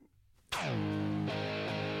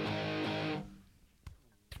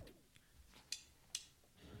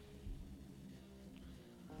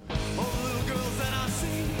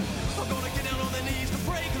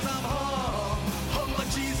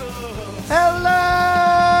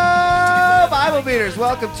Bible Beaters,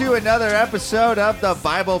 welcome to another episode of the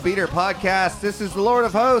Bible Beater Podcast. This is the Lord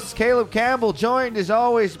of Hosts, Caleb Campbell, joined as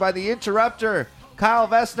always by the interrupter, Kyle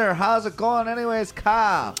Vestner. How's it going anyways,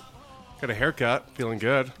 Kyle? Got a haircut, feeling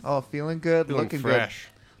good. Oh, feeling good, Feeling looking fresh.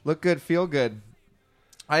 good. Look good, feel good.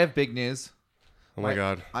 I have big news. Oh my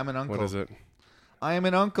God. I'm an uncle. What is it? I am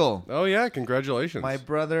an uncle. Oh yeah, congratulations. My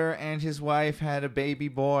brother and his wife had a baby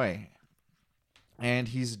boy. And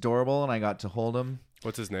he's adorable, and I got to hold him.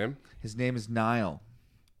 What's his name? His name is Niall.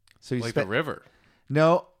 So he's Like the river.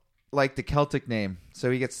 No, like the Celtic name. So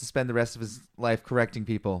he gets to spend the rest of his life correcting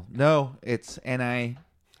people. No, it's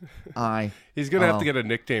N-I-I. He's going to have to get a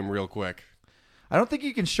nickname real quick. I don't think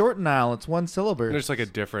you can shorten Niall. It's one syllable. There's like a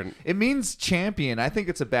different... It means champion. I think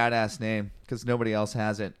it's a badass name because nobody else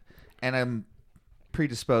has it. And I'm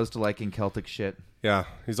predisposed to liking Celtic shit. Yeah,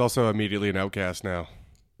 he's also immediately an outcast now.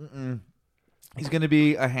 He's going to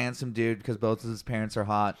be a handsome dude because both of his parents are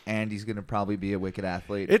hot, and he's going to probably be a wicked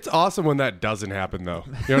athlete. It's awesome when that doesn't happen, though.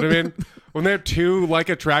 You know what I mean? When they have two, like,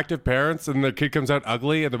 attractive parents and their kid comes out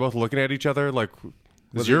ugly and they're both looking at each other like,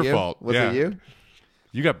 it's your fault. Was it you?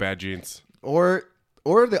 You got bad genes. Or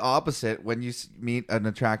the opposite. When you meet an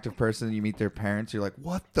attractive person and you meet their parents, you're like,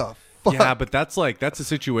 what the fuck? Yeah, but that's a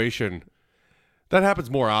situation. That happens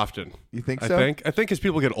more often. You think so? I think as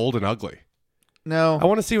people get old and ugly. No. I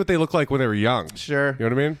want to see what they look like when they were young. Sure. You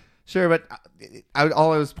know what I mean? Sure, but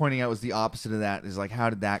all I was pointing out was the opposite of that. Is like, how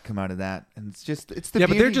did that come out of that? And it's the yeah, beauty.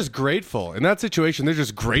 but they're just grateful. In that situation, they're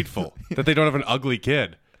just grateful that they don't have an ugly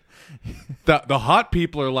kid. The hot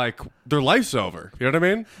people are like, their life's over. You know what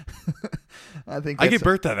I mean? I give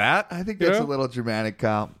birth to that. I think that's a little dramatic,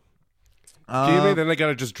 Kyle. Do you mean then they got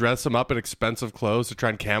to just dress them up in expensive clothes to try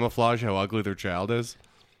and camouflage how ugly their child is?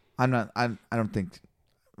 I don't think.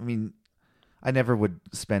 I mean, I never would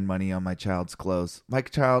spend money on my child's clothes. My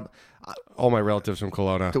child. All my relatives from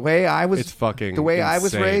Kelowna. The way I was. It's fucking. The way insane I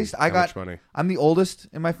was raised, I got. Much money. I'm the oldest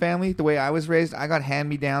in my family. The way I was raised, I got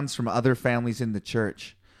hand-me-downs from other families in the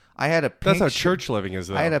church. I had a. That's how church living is,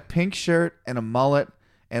 though. I had a pink shirt and a mullet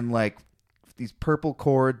and like these purple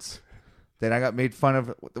cords that I got made fun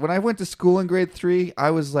of. When I went to school in grade 3,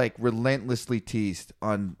 I was like relentlessly teased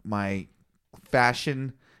on my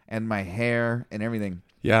fashion and my hair and everything.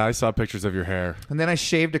 Yeah, I saw pictures of your hair. And then I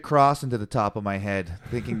shaved a cross into the top of my head,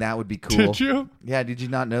 thinking that would be cool. Did you? Yeah, did you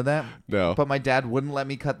not know that? No. But my dad wouldn't let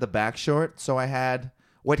me cut the back short, so I had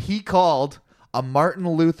what he called a Martin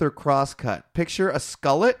Luther cross cut. Picture a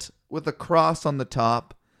skullet with a cross on the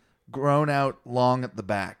top, grown out long at the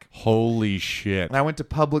back. Holy shit. And I went to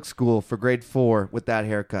public school for grade 4 with that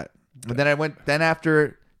haircut. And then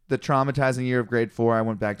after the traumatizing year of grade 4, I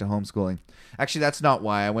went back to homeschooling. Actually, that's not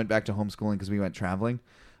why I went back to homeschooling, because we went traveling.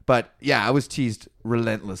 But yeah, I was teased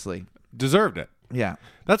relentlessly. Deserved it. Yeah.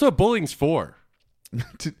 That's what bullying's for.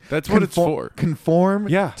 That's what it's for. Conform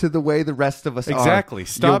to the way the rest of us are. Exactly.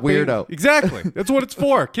 Stop you weirdo. Exactly. That's what it's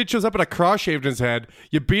for. Kid shows up with a cross shaved in his head.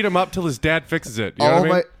 You beat him up till his dad fixes it. You know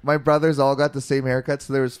what I mean? My brothers all got the same haircut,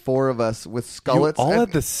 so there was 4 of us with skullets. You all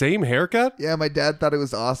had the same haircut? Yeah, my dad thought it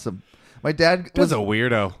was awesome. My dad was a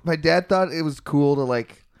weirdo. My dad thought it was cool to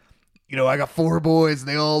like, I got 4 boys and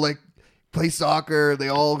they all like play soccer. They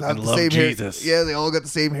all have the same Jesus. Yeah, they all got the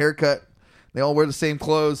same haircut. They all wear the same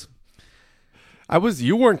clothes.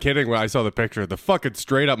 You weren't kidding when I saw the picture. The fucking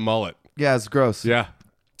straight up mullet. Yeah, it's gross. Yeah.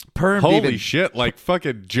 Permed. Holy shit, like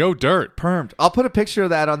fucking Joe Dirt. Permed. I'll put a picture of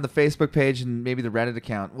that on the Facebook page and maybe the Reddit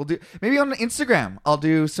account. We'll do maybe on Instagram. I'll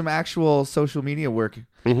do some actual social media work.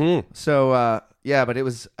 Mm-hmm. So yeah, but it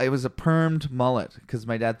was a permed mullet because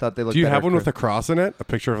my dad thought they looked. Do you better have one with a cross in it? A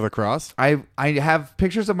picture of the cross? I have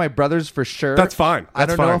pictures of my brothers for sure. That's fine. I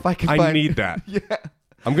don't know if I can. I need that. Yeah.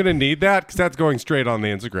 I'm gonna need that because that's going straight on the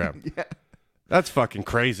Instagram. Yeah. That's fucking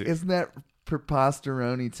crazy. Isn't that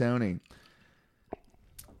preposterone, Tony?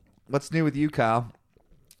 What's new with you, Kyle?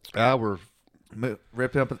 We're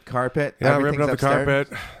ripping up the carpet. Yeah, ripping up the upstairs.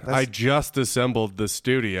 carpet. I just assembled the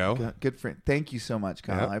studio. Good friend. Thank you so much,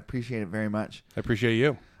 Kyle. Yep. I appreciate it very much. I appreciate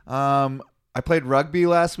you. I played rugby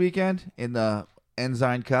last weekend in the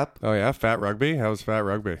Ensign Cup. Oh yeah, Fat Rugby. How was Fat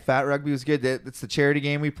Rugby? Fat Rugby was good. It's the charity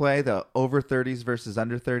game we play. The over 30s versus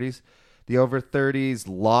under 30s. The over 30s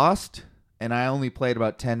lost. And I only played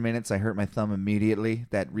about 10 minutes. I hurt my thumb immediately.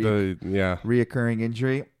 That reoccurring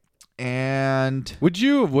injury. And would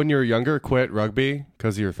you, when you were younger, quit rugby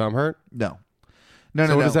because your thumb hurt? No.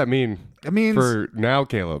 So what does that mean? It means for now,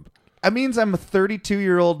 Caleb. It means I'm a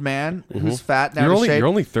 32-year-old man who's fat now. You're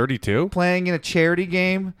only 32? Playing in a charity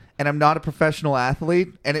game, and I'm not a professional athlete,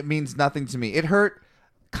 and it means nothing to me. It hurt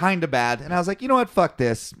kind of bad, and I was like, you know what? Fuck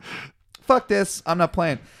this. I'm not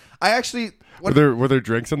playing. I actually were there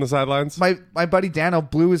drinks on the sidelines? My buddy Dano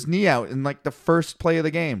blew his knee out in like the first play of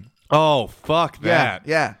the game. Oh, fuck that.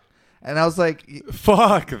 Yeah. And I was like,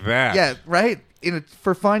 fuck that. Yeah, right? In a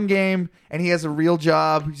for fun game, and he has a real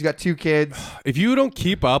job. He's got 2 kids. If you don't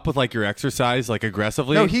keep up with like your exercise like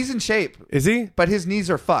aggressively. No, he's in shape. Is he? But his knees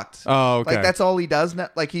are fucked. Oh, okay. Like that's all he does.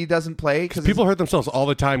 Like he doesn't play because people hurt themselves all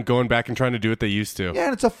the time going back and trying to do what they used to. Yeah,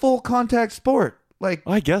 and it's a full contact sport. Like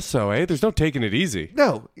I guess so, eh? There's no taking it easy.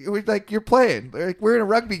 No, like you're playing. Like, we're in a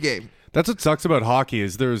rugby game. That's what sucks about hockey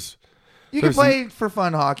is you can play for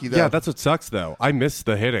fun hockey though. Yeah, that's what sucks though. I miss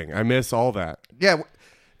the hitting. I miss all that. Yeah,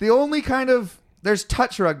 the only kind of there's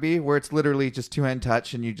touch rugby where it's literally just 2-hand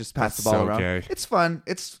touch and you just pass the ball around. Okay. It's fun.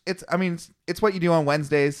 It's what you do on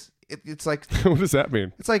Wednesdays. It's like what does that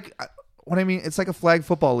mean? It's like what I mean. It's like a flag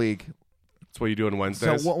football league. That's what you do on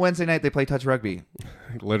Wednesdays. So Wednesday night they play touch rugby.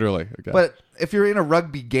 Literally. Okay. But if you're in a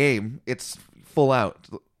rugby game, it's full out.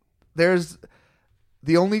 There's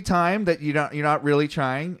the only time that you're not really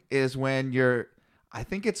trying is when I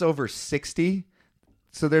think it's over 60.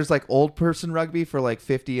 So there's like old person rugby for like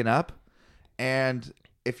 50 and up. And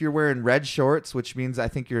if you're wearing red shorts, which means I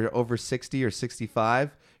think you're over 60 or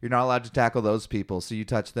 65, you're not allowed to tackle those people. So you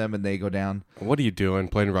touch them and they go down. What are you doing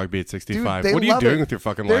playing rugby at 65? Dude, what are you doing with your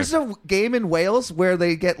fucking life? There's a game in Wales where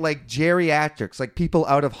they get like geriatrics, like people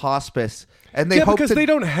out of hospice. And they hope because they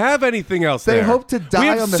don't have anything else they there. Hope to die we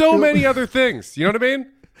have on the so field. many other things. You know what I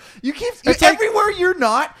mean? Everywhere you're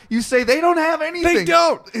not, you say they don't have anything. They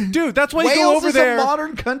don't. Dude, that's why Wales you go over there. Wales is a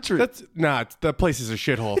modern country. That place is a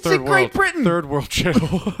shithole. It's in Great Britain. Third world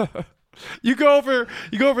shithole. You go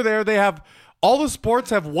over there, they have all the sports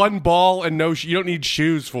have one ball and you don't need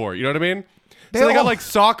shoes for. You know what I mean? So they got like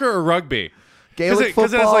soccer or rugby. Gaelic football.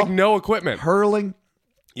 Because it has like no equipment. Hurling.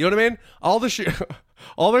 You know what I mean?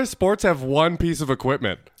 All their sports have one piece of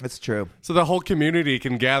equipment. That's true. So the whole community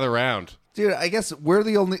can gather around. Dude, I guess we're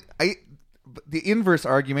the only... the inverse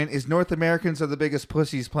argument is North Americans are the biggest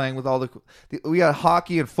pussies playing with all the... We got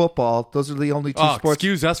hockey and football. Those are the only 2 sports.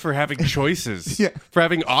 Excuse us for having choices. Yeah. For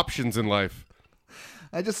having options in life.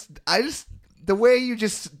 I just... The way you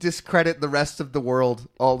just discredit the rest of the world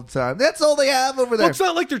all the time. That's all they have over there. Well, it's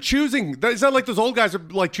not like they're choosing... It's not like those old guys are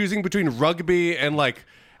like choosing between rugby and like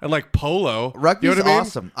polo. Rugby's you know what I mean?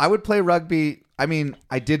 awesome. I would play rugby. I mean,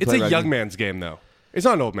 I did play rugby. It's a young man's game, though. It's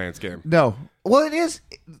not an old man's game. No. Well, it is.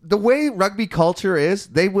 The way rugby culture is,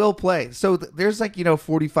 they will play. So there's like,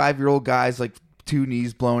 45-year-old guys, like 2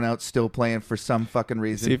 knees blown out, still playing for some fucking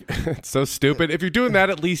reason. See, it's so stupid. If you're doing that,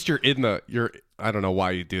 at least you're I don't know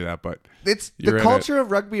why you do that, but it's the culture of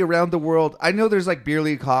rugby around the world. I know there's like beer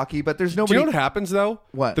league hockey, but there's nobody. Do you know what happens though?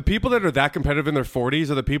 What? The people that are that competitive in their 40s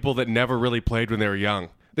are the people that never really played when they were young.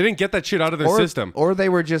 They didn't get that shit out of their system. Or they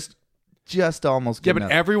were just almost good but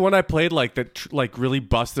enough. Everyone I played like really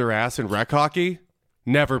bust their ass in rec hockey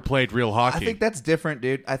never played real hockey. I think that's different,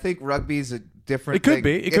 dude. I think rugby's a different It could thing.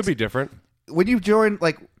 be. It could be different. When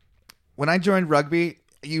I joined rugby,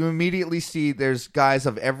 you immediately see there's guys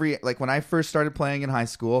of every, like when I first started playing in high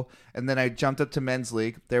school and then I jumped up to men's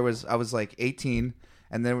league, I was like 18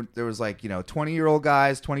 and then there was like, 20-year-old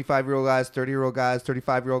guys, 25-year-old guys, 30-year-old guys,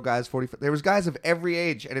 35-year-old guys, 45. There was guys of every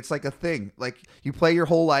age and it's like a thing. Like you play your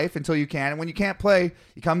whole life until you can. And when you can't play,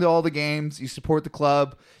 you come to all the games, you support the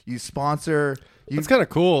club, you sponsor. That's kind of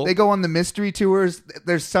cool. They go on the mystery tours.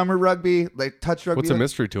 There's summer rugby, like touch rugby. What's a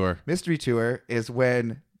mystery tour? Mystery tour is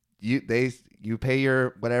when you pay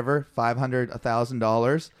your whatever $500,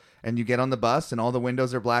 $1,000, and you get on the bus, and all the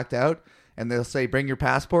windows are blacked out, and they'll say, "Bring your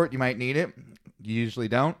passport. You might need it." You usually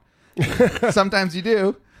don't. Sometimes you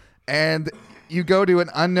do, and you go to an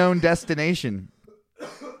unknown destination,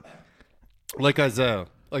 like a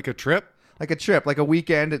trip, like a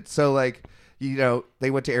weekend. So like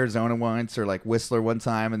they went to Arizona once, or like Whistler one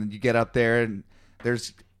time, and then you get up there, and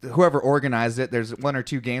there's whoever organized it. There's 1 or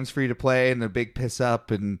 2 games for you to play, and a big piss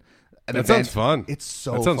up and. That sounds fun. It's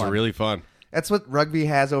so That sounds fun. really fun. That's what rugby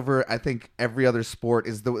has over, I think, every other sport.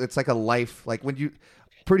 It's like a life. Like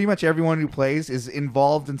pretty much everyone who plays is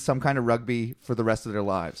involved in some kind of rugby for the rest of their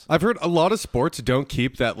lives. I've heard a lot of sports don't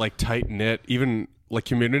keep that like tight knit, even like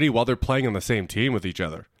community while they're playing on the same team with each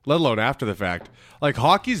other, let alone after the fact. Like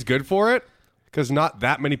hockey's good for it because not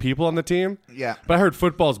that many people on the team. Yeah. But I heard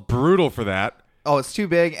football's brutal for that. Oh, it's too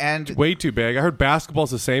big and it's way too big. I heard basketball's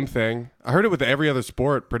the same thing. I heard it with every other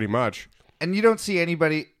sport pretty much. And you don't see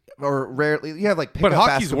anybody, or rarely, you have like pickup But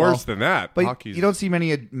hockey's basketball. worse than that. But you don't see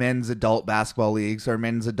many men's adult basketball leagues or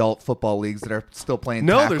men's adult football leagues that are still playing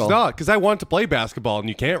tackle. No, there's not, because I want to play basketball and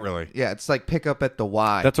you can't really. Yeah, it's like pick up at the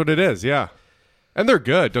Y. That's what it is, yeah. And they're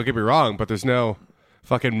good, don't get me wrong, but there's no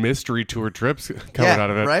fucking mystery tour trips coming out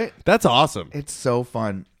of it. Right? That's awesome. It's so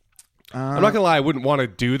fun. I'm not gonna lie, I wouldn't want to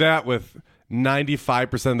do that with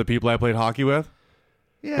 95% of the people I played hockey with.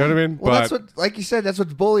 Yeah. You know what I mean? Well, that's what, like you said, that's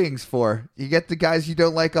what bullying's for. You get the guys you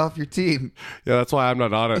don't like off your team. Yeah, that's why I'm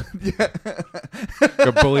not on it. Yeah.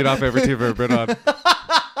 Got bullied off every team I've ever been on.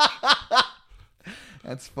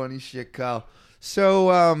 That's funny shit, Kyle.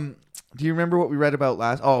 So, do you remember what we read about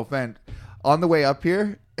last? Oh, man. On the way up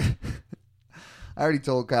here, I already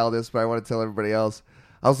told Kyle this, but I want to tell everybody else.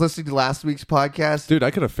 I was listening to last week's podcast. Dude,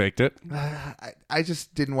 I could have faked it. I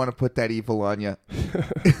just didn't want to put that evil on you.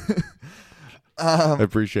 I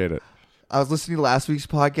appreciate it. I was listening to last week's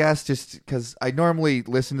podcast just because I normally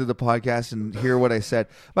listen to the podcast and hear what I said.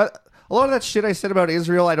 But a lot of that shit I said about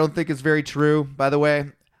Israel, I don't think is very true, by the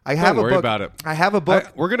way. Don't worry about it. I have a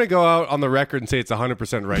book. We're going to go out on the record and say it's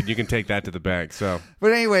 100% right. You can take that to the bank. So,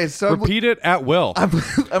 but anyways, so repeat it at will.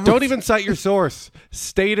 Don't even cite your source.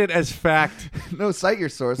 State it as fact. No, cite your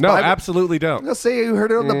source. No, absolutely don't. They'll say you heard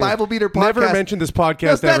it on the Bible Beater podcast. Never mention this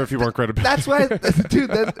podcast ever if you weren't credible. That's why, dude.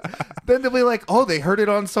 Then they'll be like, "Oh, they heard it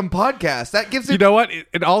on some podcast." That gives it. You know what?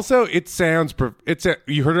 It also sounds.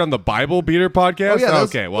 You heard it on the Bible Beater podcast. Oh yeah,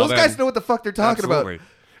 okay. Well, those guys know what the fuck they're talking about.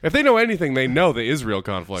 If they know anything, they know the Israel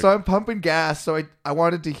conflict. So I'm pumping gas. So I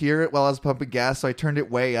wanted to hear it while I was pumping gas. So I turned it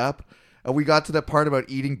way up. And we got to the part about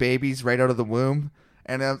eating babies right out of the womb.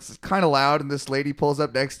 And it's kind of loud. And this lady pulls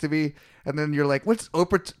up next to me. And then you're like, what's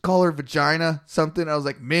Oprah call her vagina? Something. I was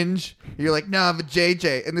like, minge. And you're like, nah,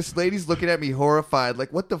 vajayjay. And this lady's looking at me horrified.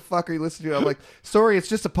 Like, what the fuck are you listening to? I'm like, sorry, it's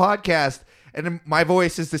just a podcast. And then my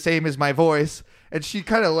voice is the same as my voice. And she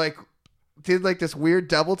kind of like did like this weird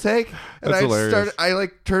double take, and I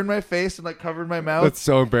like turned my face and like covered my mouth. That's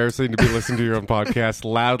so embarrassing to be listening to your own podcast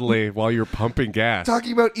loudly while you're pumping gas,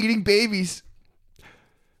 talking about eating babies.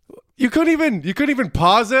 You couldn't even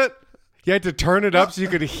pause it. You had to turn it up so you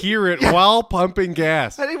could hear it while pumping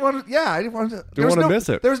gas. I didn't want to. Yeah, I didn't want to. Didn't want to miss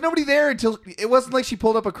it. There was nobody there until it wasn't like she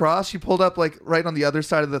pulled up across. She pulled up like right on the other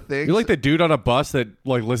side of the thing. You're like the dude on a bus that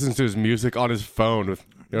like listens to his music on his phone. With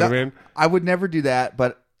you know what I mean? I would never do that,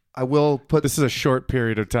 but I will put. This is a short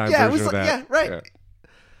period of time version of that. Yeah, right. Yeah.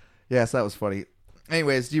 Yes, that was funny.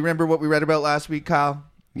 Anyways, do you remember what we read about last week, Kyle?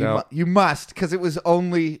 No. You must, because it was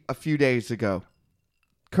only a few days ago.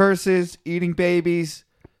 Curses, eating babies.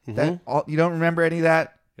 Mm-hmm. You don't remember any of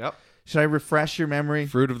that? Yep. Should I refresh your memory?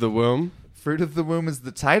 Fruit of the womb. Fruit of the womb is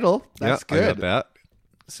the title. That's good. I got that.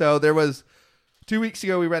 So there was 2 weeks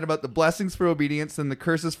ago we read about the blessings for obedience and the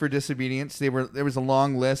curses for disobedience. There was a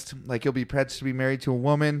long list. Like you'll be pledged to be married to a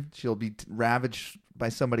woman. She'll be ravaged by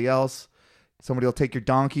somebody else. Somebody will take your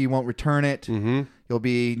donkey. You won't return it. Mm-hmm. You'll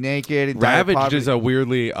be naked. And ravaged is a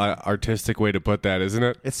weirdly artistic way to put that, isn't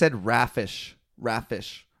it? It said raffish.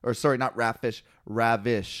 Raffish. Or sorry, not raffish.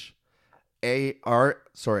 Ravish.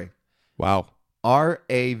 Wow. R-A-V-I-S-H.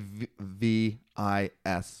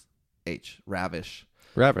 Ravish.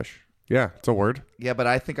 Ravish. Yeah, it's a word. Yeah, but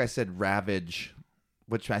I think I said ravage,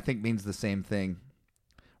 which I think means the same thing.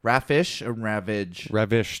 Raffish or ravage?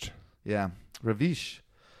 Ravished. Yeah. Ravish.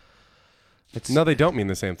 No, they don't mean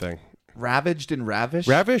the same thing. Ravaged and ravished?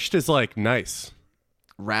 Ravished is like nice.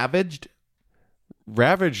 Ravaged?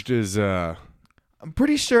 Ravaged is I'm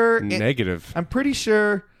pretty sure negative. I'm pretty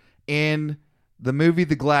sure in the movie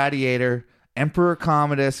The Gladiator, Emperor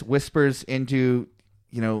Commodus whispers into,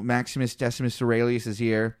 Maximus Decimus Aurelius'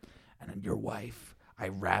 ear, and your wife, I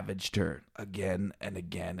ravaged her again and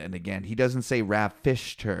again and again. He doesn't say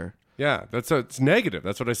ravished her. Yeah, it's negative.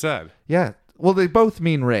 That's what I said. Yeah. Well, they both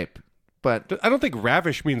mean rape. But I don't think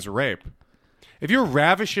ravish means rape. If you're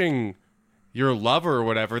ravishing your lover or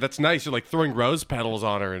whatever, that's nice. You're like throwing rose petals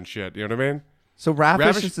on her and shit. You know what I mean? So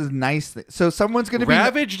ravish is a nice thing. So someone's going to be...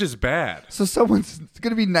 Ravaged is bad. So someone's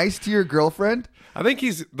going to be nice to your girlfriend? I think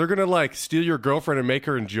they're going to like steal your girlfriend and make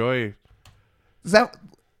her enjoy...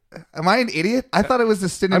 Am I an idiot? I thought it was a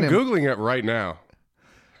synonym. I'm Googling it right now.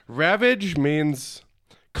 Ravage means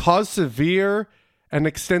cause severe and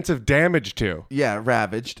extensive damage to. Yeah,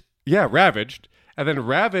 ravaged. Yeah, ravaged. And then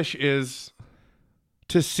ravish is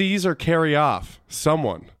to seize or carry off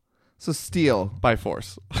someone. So steal. By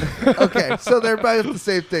force. Okay, so they're both the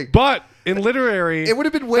same thing. But in literary... It would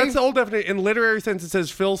have been way... That's the old definition. In literary sense, it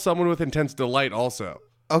says fill someone with intense delight also.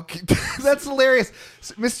 Okay, that's hilarious.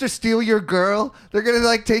 Mr. Steal Your Girl, they're going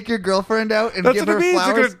to take your girlfriend out and give her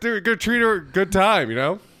flowers? They're going to treat her a good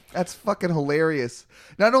time, That's fucking hilarious.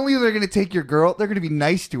 Not only are they going to take your girl, they're going to be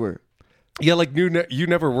nice to her. Yeah, like you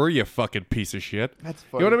never were, you fucking piece of shit. That's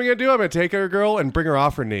funny. You know what I'm going to do? I'm going to take her girl and bring her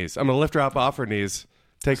off her knees. I'm going to lift her up off her knees,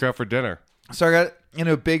 take her out for dinner. So I got in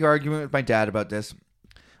a big argument with my dad about this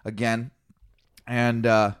again. And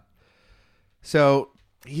so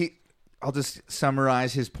I'll just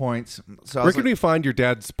summarize his points. So where can we find your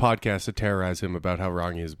dad's podcast to terrorize him about how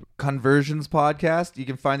wrong he is? Conversions podcast. You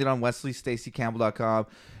can find it on wesleystacycampbell.com.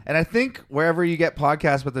 And I think wherever you get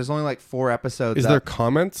podcasts, but there's only like 4 episodes. Is there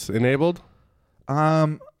comments enabled?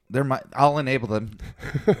 There might. I'll enable them.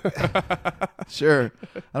 Sure.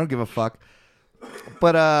 I don't give a fuck.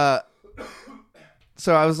 But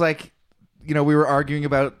so I was like, we were arguing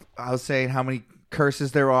about. I was saying how many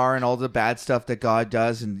curses there are and all the bad stuff that God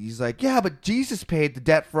does, and he's like, yeah, but Jesus paid the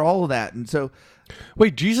debt for all of that. And so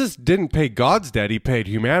wait, Jesus didn't pay God's debt, he paid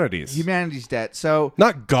humanity's debt. So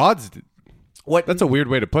not God's that's a weird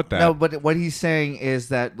way to put that. No, but what he's saying is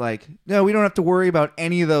that no, we don't have to worry about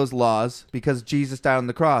any of those laws because Jesus died on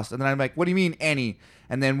the cross. And then I'm like, what do you mean any?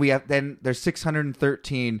 And then there's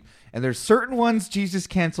 613, and there's certain ones Jesus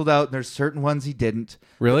canceled out, and there's certain ones he didn't.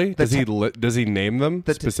 Really? Does he name them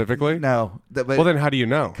specifically? No. Well, then how do you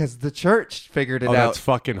know? Because the church figured it out. Oh, that's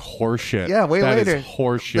fucking horseshit. Yeah, way later. That is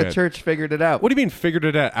horseshit. The church figured it out. What do you mean figured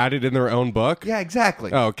it out? Added in their own book? Yeah,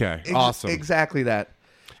 exactly. Oh, okay. Awesome. Exactly that.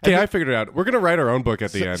 Okay, I figured it out. We're going to write our own book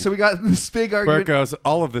at the end. So we got this big argument. Where it goes,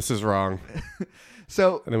 all of this is wrong.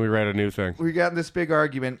 And then we write a new thing. We got this big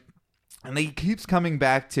argument, and he keeps coming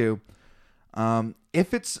back to,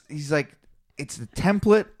 he's like, it's the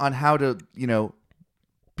template on how to,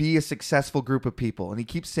 be a successful group of people. And he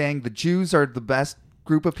keeps saying the Jews are the best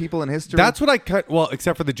group of people in history. That's what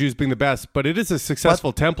except for the Jews being the best, but it is a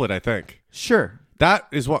successful template, I think. Sure.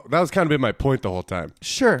 That was kind of been my point the whole time.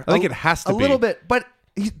 Sure. I think it has to be. A little bit, but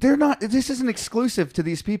they're not, this isn't exclusive to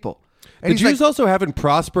these people. And the Jews also haven't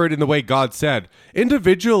prospered in the way God said.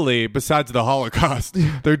 Individually, besides the Holocaust,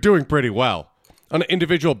 they're doing pretty well. On an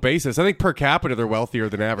individual basis, I think per capita they're wealthier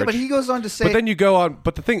than average. Yeah, but he goes on to say, but then you go on.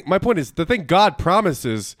 But my point is, the thing God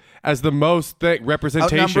promises as the most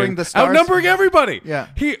representation, outnumbering everybody. Yeah,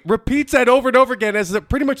 he repeats that over and over again as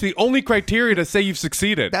pretty much the only criteria to say you've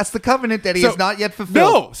succeeded. That's the covenant that he has not yet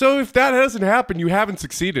fulfilled. No, so if that hasn't happened, you haven't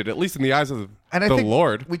succeeded, at least in the eyes of the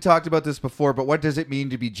Lord. We talked about this before, but what does it mean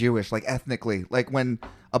to be Jewish, like ethnically, like when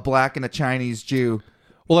a black and a Chinese Jew?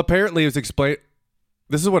 Well, apparently it was explained.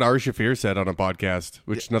 This is what Ari Shafir said on a podcast,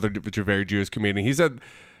 which a very Jewish comedian. He said,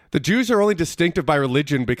 the Jews are only distinctive by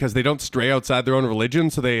religion because they don't stray outside their own religion,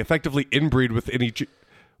 so they effectively inbreed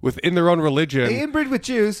within their own religion. They inbreed with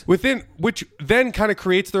Jews. Which then kind of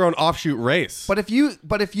creates their own offshoot race. But if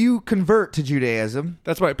you convert to Judaism...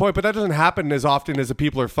 That's my point, but that doesn't happen as often as the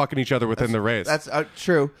people are fucking each other within the race. That's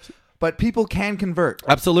true. But people can convert.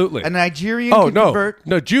 Absolutely. A Nigerian can convert.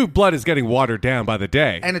 No, Jew blood is getting watered down by the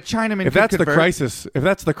day. And a Chinaman if that's convert. If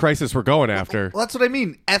that's the crisis we're going after. Well, that's what I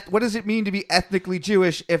mean. What does it mean to be ethnically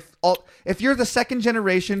Jewish if you're the second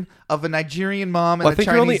generation of a Nigerian mom and a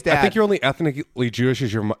Chinese dad? I think you're only ethnically Jewish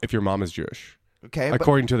if your mom is Jewish. Okay.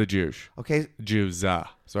 According to the Jews. Okay. Jews.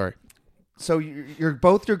 Sorry. So you're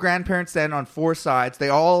both your grandparents then on 4 sides. They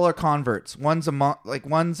all are converts. One's I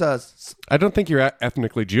don't think you're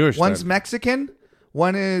ethnically Jewish. One's then. Mexican,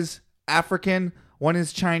 one is African, one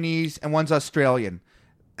is Chinese, and one's Australian.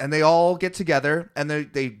 And they all get together and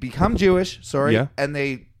they become Jewish. Sorry, yeah. And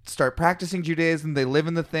they start practicing Judaism. They live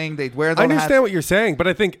in the thing. They wear the. I understand what you're saying, but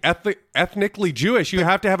I think ethnically Jewish, you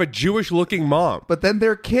have to have a Jewish-looking mom. But then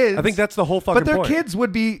their kids. I think that's the whole fucking point. But their kids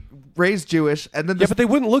would be raised Jewish, and then but they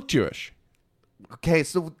wouldn't look Jewish. Okay,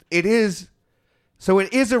 so it is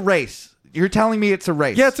a race. You're telling me it's a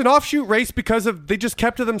race. Yeah, it's an offshoot race because they just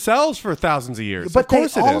kept to themselves for thousands of years. But of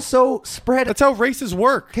course they also spread. That's how races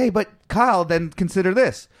work. Okay, but Kyle, then consider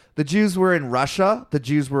this. The Jews were in Russia. The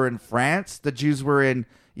Jews were in France. The Jews were in,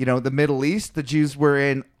 the Middle East. The Jews were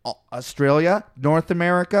in Australia, North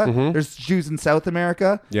America. Mm-hmm. There's Jews in South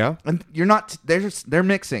America. Yeah. And they're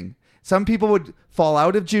mixing. Some people would fall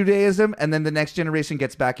out of Judaism, and then the next generation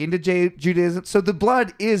gets back into Judaism. So the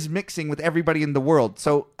blood is mixing with everybody in the world.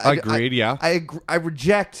 So agreed. Yeah, I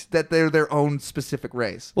reject that they're their own specific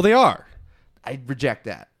race. Well, they are. I reject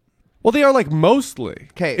that. Well, they are mostly.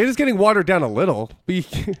 Okay, it is getting watered down a little.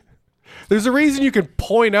 There's a reason you can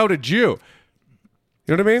point out a Jew.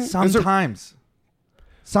 You know what I mean? Sometimes.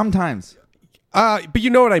 But you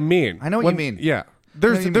know what I mean. I know what you mean. Yeah.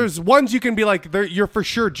 There's ones you can be like, you're for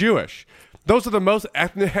sure Jewish. Those are the most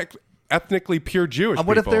ethnically pure Jewish people.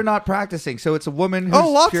 What if they're not practicing? So it's a woman who's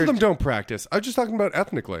lots of them don't practice. I'm just talking about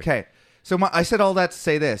ethnically. Okay. So I said all that to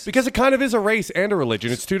say this. Because it kind of is a race and a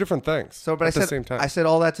religion. It's two different things at the same time. I said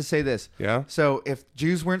all that to say this. Yeah. So if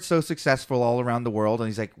Jews weren't so successful all around the world, and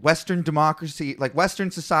he's like, Western democracy, like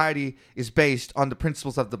Western society is based on the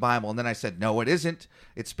principles of the Bible. And then I said, no, it isn't.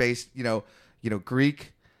 It's based,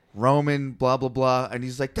 Greek, Roman, blah, blah, blah. And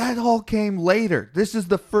he's like, that all came later. This is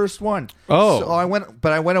the first one. Oh. So I went on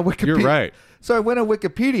Wikipedia. You're right. So I went on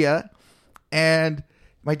Wikipedia, And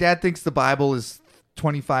my dad thinks the Bible is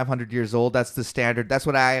 2,500 years old. That's the standard. That's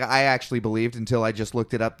what I actually believed until I just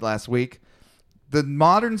looked it up last week. The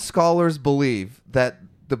modern scholars believe that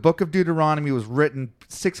the book of Deuteronomy was written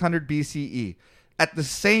 600 BCE. At the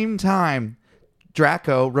same time,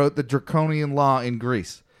 Draco wrote the draconian law in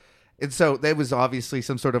Greece. And so there was obviously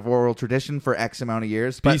some sort of oral tradition for X amount of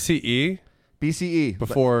years. But BCE? BCE.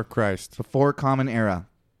 Before Christ. Before Common Era.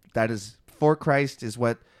 That is, before Christ is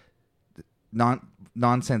what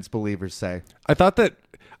nonsense believers say. I thought that,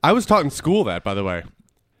 I was taught in school that, by the way.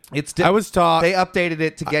 I was taught. They updated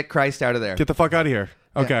it to get Christ out of there. Get the fuck out of here.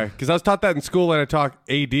 Okay. Because I was taught that in school, and I taught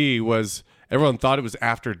AD was, everyone thought it was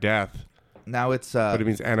after death. Now it's but it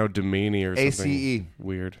means Anno Domini or something. ACE.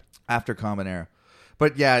 Weird. After Common Era.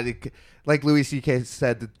 But yeah, like Louis C.K.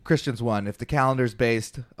 said, the Christians won. If the calendar's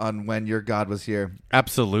based on when your God was here.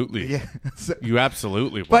 Absolutely. Yeah. You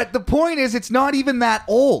absolutely won. But the point is, it's not even that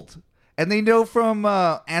old. And they know from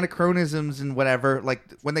anachronisms and whatever, like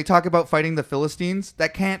when they talk about fighting the Philistines,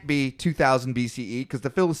 that can't be 2000 BCE because the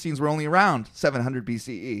Philistines were only around 700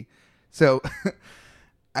 BCE. So,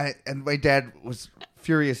 and my dad was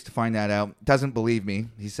furious to find that out. Doesn't believe me.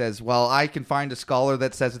 He says, well, I can find a scholar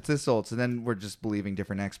that says it's this old. So then we're just believing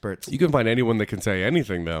different experts. You can find anyone that can say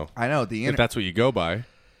anything, though. I know. If that's what you go by.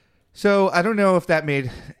 So I don't know if that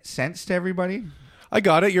made sense to everybody. I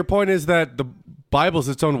got it. Your point is that the Bible's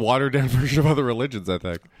its own watered-down version of other religions, I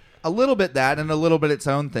think. A little bit that, and a little bit its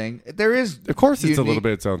own thing. There is, of course, it's a little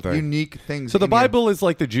bit its own thing. Unique things. So the Bible is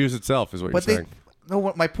like the Jews itself, is what you're saying. No,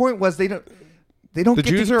 what my point was, they don't. The get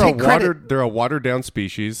Jews to are take credit. They're a watered-down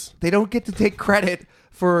species. They don't get to take credit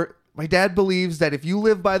for. My dad believes that if you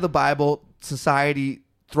live by the Bible, society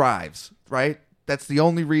thrives. Right. That's the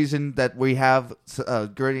only reason that we have a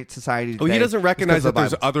great society today. Oh, he doesn't recognize that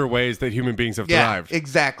there's other ways that human beings have thrived.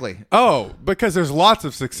 Exactly. Oh, because there's lots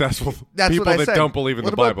of successful people that don't believe in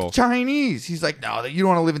the Bible. What about Chinese? He's like, no, you don't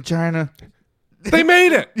want to live in China. They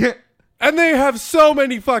made it. Yeah. And they have so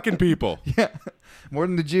many fucking people. Yeah. More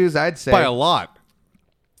than the Jews, I'd say. By a lot.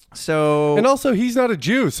 So. And also, he's not a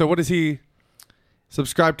Jew, so what does he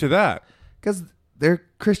subscribe to that? Because they're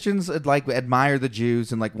Christians that like admire the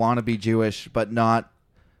Jews and like want to be Jewish, but not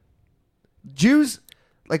Jews.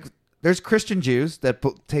 Like there's Christian Jews that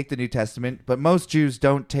take the New Testament, but most Jews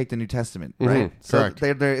don't take the New Testament, right? Mm-hmm, so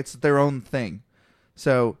correct. It's their own thing.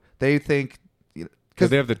 So they think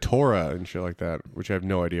because they have the Torah and shit like that, which I have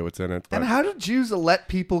no idea what's in it. But. And how do Jews let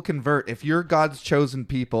people convert? If you're God's chosen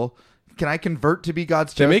people, can I convert to be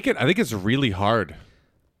God's chosen? They make it. I think it's really hard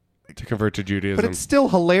to convert to Judaism, but it's still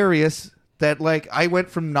hilarious. That like I went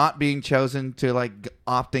from not being chosen to like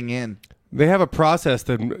opting in. They have a process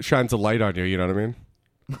that shines a light on you. You know what I mean?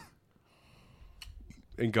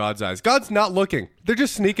 In God's eyes, God's not looking. They're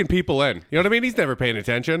just sneaking people in. You know what I mean? He's never paying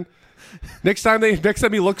attention. Next time he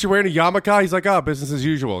looks, you're wearing a yarmulke. He's like, oh, business as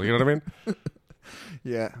usual. You know what I mean?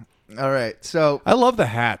 Yeah. All right. So I love the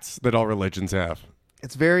hats that all religions have.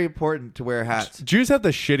 It's very important to wear hats. Jews have the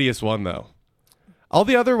shittiest one though. All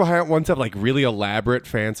the other ones have like really elaborate,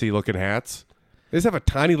 fancy looking hats. They just have a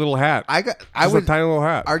tiny little hat. I would a tiny little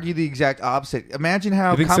hat. Argue the exact opposite. Imagine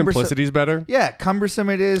how you think simplicity's better? Yeah, cumbersome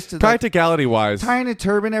it is to practicality wise. Tying a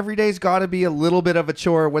turban every day's got to be a little bit of a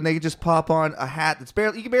chore when they just pop on a hat that's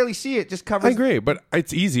you can barely see it. Just covers. I agree, but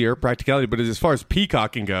it's easier practicality. But as far as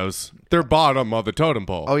peacocking goes, they're bottom of the totem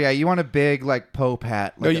pole. Oh yeah, you want a big like Pope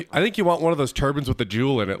hat. Like I think you want one of those turbans with the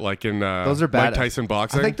jewel in it, like in those are bad. Mike Tyson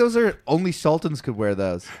boxing. I think those are only sultans could wear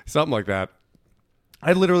those. Something like that.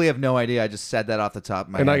 I literally have no idea. I just said that off the top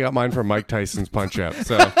of my head. And I got mine from Mike Tyson's Punch Out.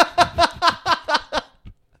 So.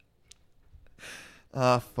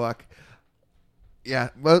 Oh, fuck. Yeah.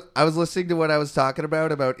 Well, I was listening to what I was talking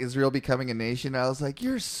about Israel becoming a nation. I was like,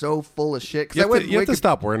 you're so full of shit. You have to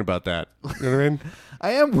stop worrying about that. You know what I mean?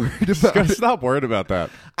 I am worried about it. Stop worrying about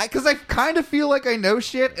that. Because I kind of feel like I know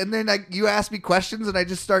shit, and then you ask me questions, and I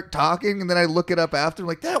just start talking, and then I look it up after. I'm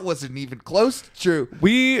like, that wasn't even close to true.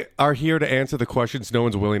 We are here to answer the questions no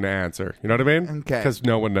one's willing to answer. You know what I mean? Okay. Because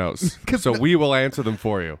no one knows. So we will answer them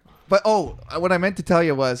for you. But what I meant to tell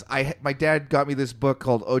you was, my dad got me this book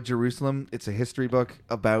called "O Jerusalem." It's a history book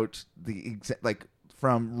about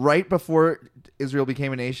from right before Israel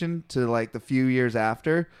became a nation to like the few years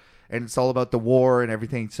after, and it's all about the war and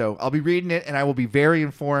everything. So I'll be reading it, and I will be very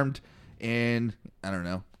informed in I don't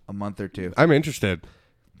know a month or two. I'm interested.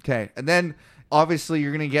 Okay, and then obviously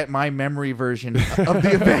you're gonna get my memory version of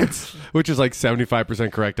the events, which is like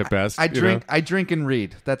 75% correct at best. I drink and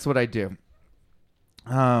read. That's what I do.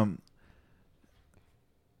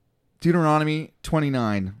 Deuteronomy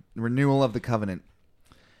 29, renewal of the covenant.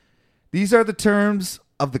 These are the terms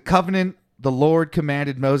of the covenant the Lord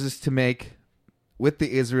commanded Moses to make with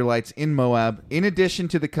the Israelites in Moab, in addition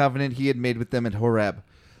to the covenant he had made with them at Horeb.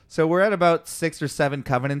 So we're at about 6 or 7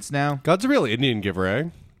 covenants now. God's a real Indian giver, eh?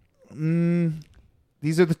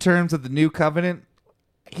 These are the terms of the new covenant.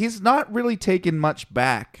 He's not really taken much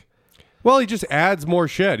back. Well, he just adds more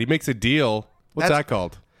shit. He makes a deal. What's that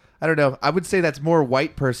called? I don't know. I would say that's more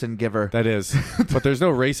white person giver. That is. But there's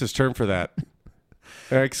no racist term for that.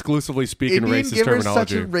 They're exclusively speaking Indian racist giver is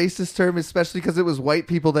terminology. such a racist term, especially because it was white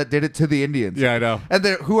people that did it to the Indians. Yeah, I know. And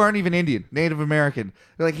who aren't even Indian, Native American.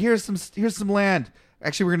 They're like, here's some land.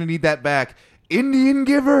 Actually, we're going to need that back. Indian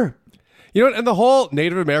giver. You know what? And the whole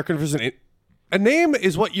Native American version, a name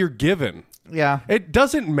is what you're given. Yeah. It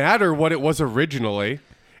doesn't matter what it was originally.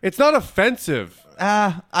 It's not offensive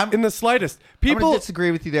in the slightest. I'm going to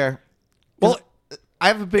disagree with you there. Well, I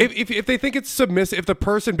have a big... If they think it's submissive, if the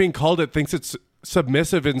person being called it thinks it's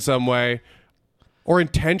submissive in some way or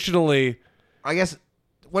intentionally... I guess...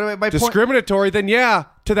 my discriminatory, then yeah,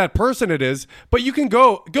 to that person it is. But you can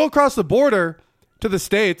go across the border to the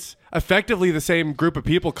States, effectively the same group of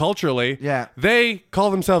people culturally. Yeah. They call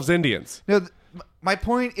themselves Indians. No, my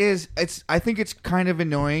point is, I think it's kind of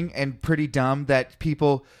annoying and pretty dumb that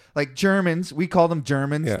people, like Germans, we call them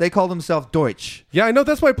Germans, they call themselves Deutsch. Yeah, I know,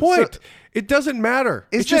 that's my point. So, it doesn't matter.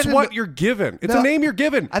 It's just what you're given. It's a name you're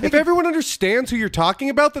given. If everyone understands who you're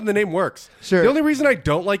talking about, then the name works. Sure. The only reason I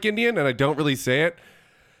don't like Indian, and I don't really say it,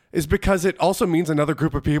 is because it also means another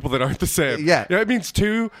group of people that aren't the same. Yeah. It means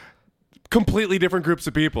two completely different groups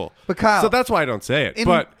of people. But Kyle, so that's why I don't say it.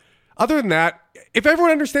 But other than that, if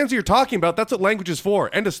everyone understands what you're talking about, that's what language is for.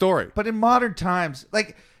 End of story. But in modern times,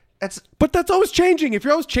 like... But that's always changing. If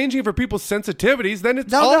you're always changing for people's sensitivities, then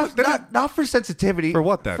it's not for sensitivity. For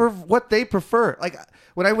what then? For what they prefer. Like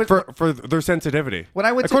when I went for their sensitivity. When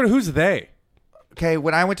I went according to who's they? Okay,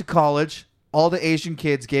 when I went to college, all the Asian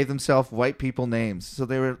kids gave themselves white people names. So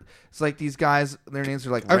it's like these guys, their names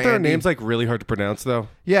are like Aren't their Randy. names like really hard to pronounce though?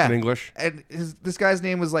 Yeah, in English. And this guy's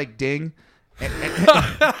name was like Ding.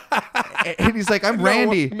 And he's like, I'm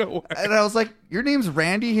Randy. No way. And I was like, your name's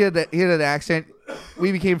Randy? He had an accent.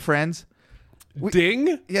 We became friends.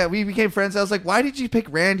 Ding? Yeah, we became friends. I was like, why did you pick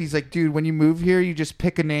Randy? He's like, dude, when you move here, you just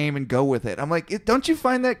pick a name and go with it. I'm like, don't you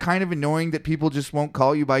find that kind of annoying that people just won't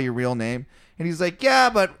call you by your real name? And he's like, yeah,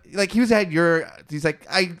 but like he's like,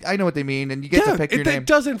 I know what they mean, and you get to pick your name. It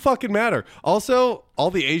doesn't fucking matter. Also,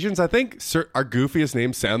 all the Asians, I think, our goofiest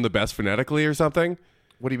names sound the best phonetically or something.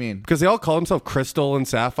 What do you mean? Because they all call themselves Crystal and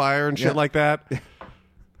Sapphire and shit like that.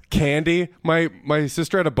 Candy. My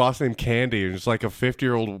sister had a boss named Candy, and it's like a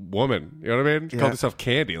 50-year-old woman. You know what I mean? She called herself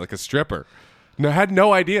Candy, like a stripper. No, had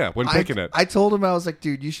no idea when picking it. I told him, I was like,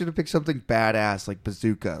 dude, you should have picked something badass, like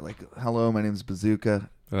Bazooka. Like, hello, my name's Bazooka.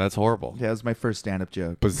 Oh, that's horrible. Yeah, it was my first stand-up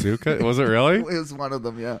joke. Bazooka? Was it really? It was one of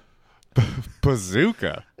them, yeah.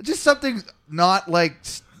 Bazooka? Just something not like...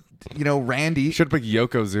 Randy. Should have picked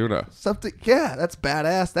Yokozuna. Something, yeah, that's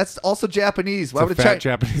badass. That's also Japanese. Why would a fat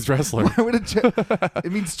Japanese wrestler? Why would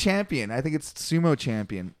it means champion. I think it's sumo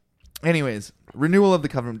champion. Anyways, renewal of the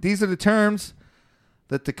covenant. These are the terms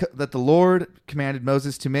that the Lord commanded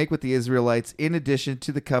Moses to make with the Israelites in addition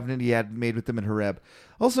to the covenant he had made with them in Horeb.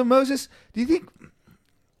 Also, Moses, do you think...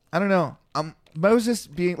 I don't know. Moses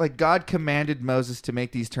being like God commanded Moses to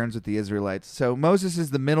make these terms with the Israelites. So Moses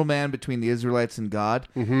is the middleman between the Israelites and God,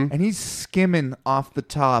 and he's skimming off the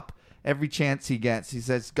top every chance he gets. He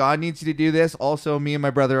says, God needs you to do this. Also, me and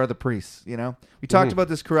my brother are the priests. We talked about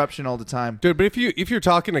this corruption all the time. Dude, but if you're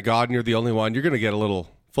talking to God and you're the only one, you're going to get a little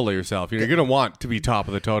full of yourself. You're going to want to be top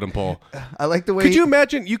of the totem pole. I like the way... Could you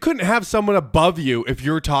imagine? You couldn't have someone above you if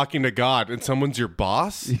you're talking to God and someone's your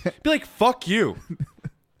boss? Yeah. Be like, fuck you.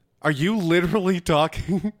 Are you literally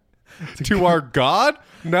talking to our God?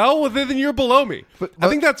 No? Well, then you're below me. But I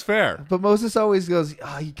think that's fair. But Moses always goes,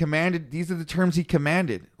 he commanded, these are the terms he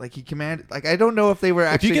commanded. Like, he commanded, like, I don't know if they were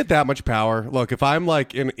actually... If you get that much power, look, if I'm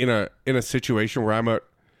like in a situation where I'm I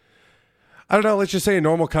don't know, let's just say a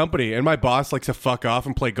normal company, and my boss likes to fuck off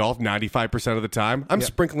and play golf 95% of the time, I'm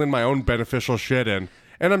sprinkling my own beneficial shit in,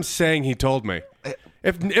 and I'm saying he told me.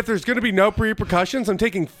 If there's going to be no repercussions, I'm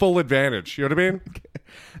taking full advantage. You know what I mean?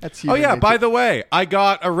 That's human nature. By the way, I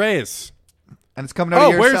got a raise. And it's coming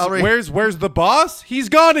out of your salary. Where's the boss? He's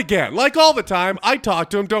gone again. Like all the time. I talk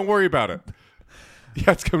to him. Don't worry about it.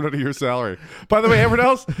 Yeah, it's coming out of your salary. By the way, everyone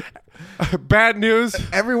else, bad news.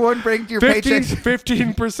 Everyone bring your paychecks.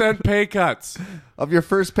 15% pay cuts. Of your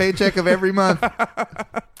first paycheck of every month.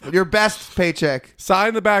 Your best paycheck.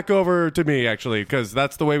 Sign the back over to me, actually, because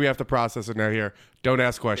that's the way we have to process it now here. Don't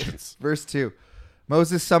ask questions. Verse 2.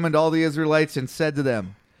 Moses summoned all the Israelites and said to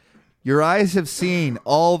them, your eyes have seen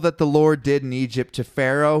all that the Lord did in Egypt to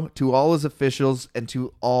Pharaoh, to all his officials, and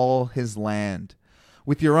to all his land.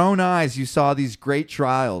 With your own eyes, you saw these great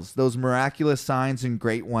trials, those miraculous signs and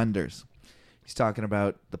great wonders. He's talking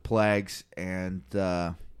about the plagues and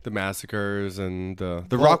the massacres and the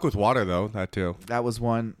rock with water, though, that too. That was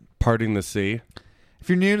one. Parting the sea. If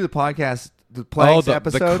you're new to the podcast, the plagues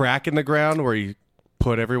episode. The crack in the ground where he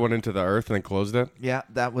put everyone into the earth and then closed it. Yeah,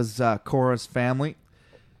 that was Korah's family.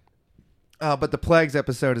 But the plagues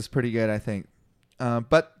episode is pretty good, I think.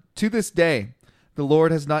 But to this day, the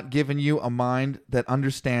Lord has not given you a mind that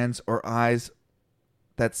understands, or eyes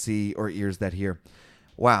that see, or ears that hear.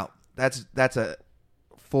 Wow, that's a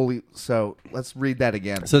fully. So let's read that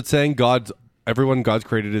again. So it's saying everyone God's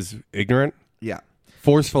created is ignorant. Yeah,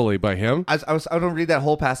 forcefully by Him. I don't read that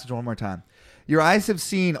whole passage one more time. Your eyes have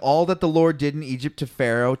seen all that the Lord did in Egypt to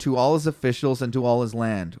Pharaoh, to all his officials, and to all his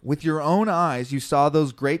land. With your own eyes, you saw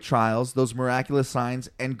those great trials, those miraculous signs,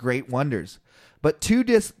 and great wonders. But to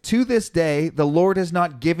this day, the Lord has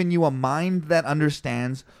not given you a mind that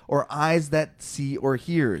understands, or eyes that see or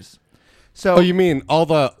hears. So, you mean all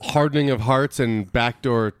the hardening of hearts and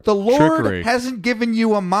backdoor the Lord trickery? Hasn't given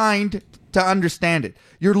you a mind to understand it.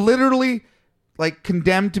 You're literally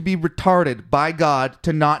condemned to be retarded by God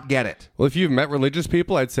to not get it. Well, if you've met religious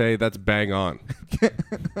people, I'd say that's bang on.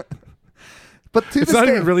 But it's not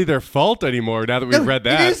even really their fault anymore now that we've read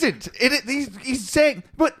that. It isn't. He's saying,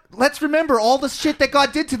 but let's remember all the shit that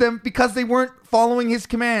God did to them because they weren't following his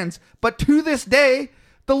commands. But to this day,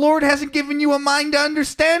 the Lord hasn't given you a mind to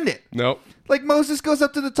understand it. Nope. Like Moses goes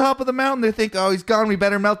up to the top of the mountain. They think, oh, he's gone. We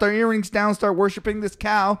better melt our earrings down, start worshiping this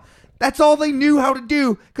cow. That's all they knew how to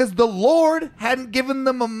do because the Lord hadn't given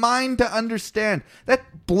them a mind to understand.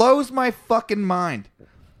 That blows my fucking mind.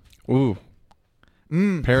 Ooh.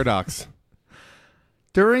 Paradox.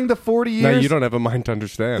 During the 40 years... No, you don't have a mind to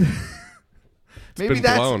understand. maybe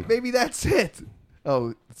that's it.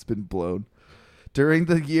 Oh, it's been blown. During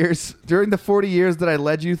the 40 years that I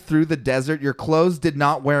led you through the desert, your clothes did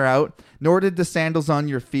not wear out, nor did the sandals on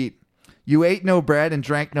your feet. You ate no bread and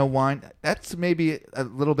drank no wine. That's maybe a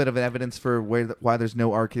little bit of evidence for why there's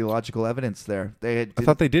no archaeological evidence there. I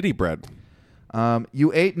thought they did eat bread.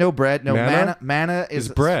 You ate no bread, no manna. Manna is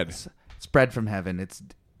bread. It's bread from heaven.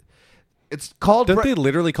 It's called. Don't they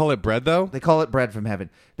literally call it bread though? They call it bread from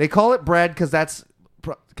heaven. They call it bread because that's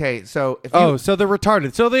okay. So if you, so they're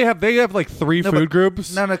retarded. So they have like three food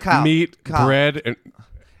groups. No, Kyle. Meat, Kyle. bread, and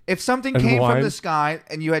if something and came wine from the sky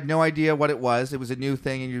and you had no idea what it was a new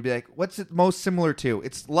thing, and you'd be like, "What's it most similar to?"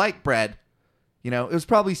 It's like bread. It was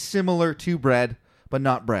probably similar to bread, but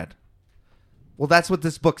not bread. Well, that's what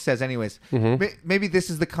this book says anyways. Mm-hmm. Maybe this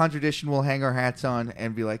is the contradiction we'll hang our hats on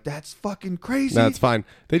and be like, that's fucking crazy. No, it's fine.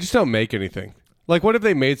 They just don't make anything. Like, what have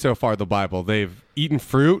they made so far, the Bible? They've eaten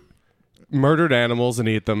fruit, murdered animals and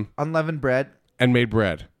eat them. Unleavened bread. And made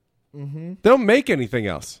bread. Mm-hmm. They don't make anything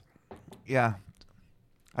else. Yeah.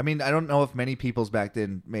 I mean, I don't know if many peoples back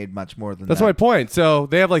then made much more than that. That's my point. So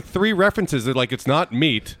they have like three references. They're like, it's not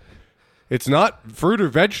meat. It's not fruit or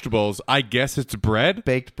vegetables. I guess it's bread.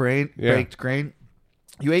 Baked grain.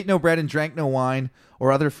 You ate no bread and drank no wine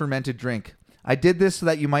or other fermented drink. I did this so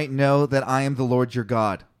that you might know that I am the Lord your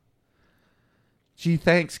God. Gee,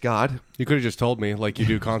 thanks, God. You could have just told me like you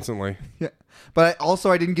do constantly. Yeah. But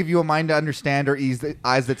I didn't give you a mind to understand or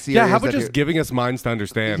eyes that see. Yeah, how about just giving us minds to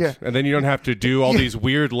understand? Yeah. And then you don't have to do all these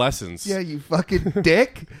weird lessons. Yeah, you fucking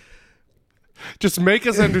dick. Just make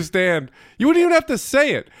us understand. You wouldn't even have to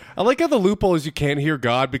say it. I like how the loophole is you can't hear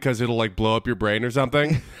God because it'll like blow up your brain or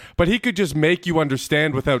something. But he could just make you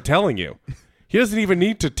understand without telling you. He doesn't even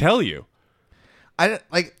need to tell you.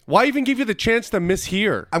 Why even give you the chance to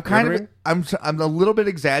mishear? I'm a little bit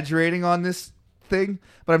exaggerating on this thing,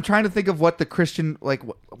 but I'm trying to think of what the Christian, like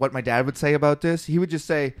what my dad would say about this. He would just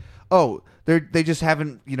say, "Oh, they just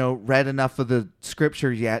haven't, read enough of the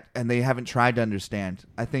scripture yet, and they haven't tried to understand."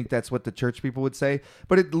 I think that's what the church people would say.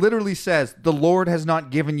 But it literally says, "The Lord has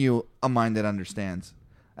not given you a mind that understands,"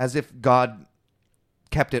 as if God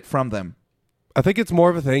kept it from them. I think it's more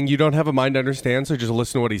of a thing. You don't have a mind to understand, so just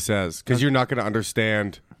listen to what he says, because you're not going to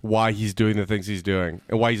understand why he's doing the things he's doing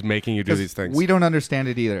and why he's making you do these things. We don't understand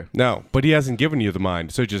it either. No, but he hasn't given you the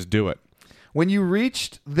mind, so just do it. When you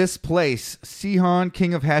reached this place, Sihon,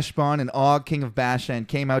 king of Heshbon, and Og, king of Bashan,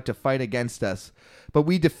 came out to fight against us, but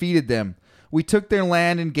we defeated them. We took their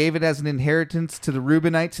land and gave it as an inheritance to the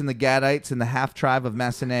Reubenites and the Gadites and the half-tribe of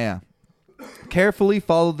Manasseh. Carefully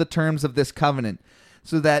follow the terms of this covenant,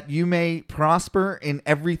 so that you may prosper in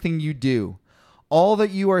everything you do. All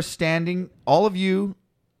of you are standing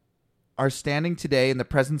today in the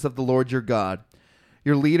presence of the Lord your God.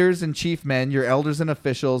 Your leaders and chief men, your elders and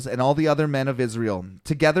officials, and all the other men of Israel,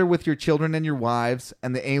 together with your children and your wives,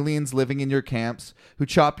 and the aliens living in your camps, who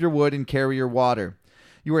chop your wood and carry your water.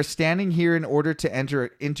 You are standing here in order to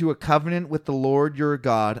enter into a covenant with the Lord your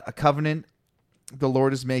God, a covenant the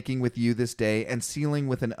Lord is making with you this day and sealing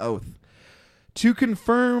with an oath. To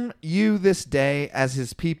confirm you this day as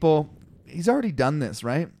his people. He's already done this,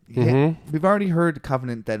 right? Mm-hmm. We've already heard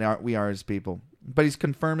covenant that we are his people. But he's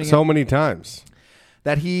confirming so many times.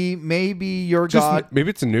 That he may be your Just God. Maybe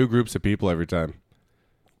it's new groups of people every time.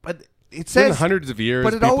 But it says hundreds of years.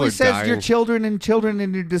 But it always says dying. your children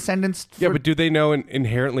and your descendants. Yeah, but do they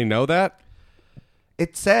inherently know that?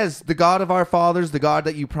 It says the God of our fathers, the God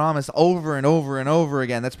that you promise over and over and over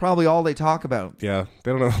again. That's probably all they talk about. Yeah,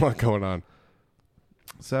 they don't know a lot going on.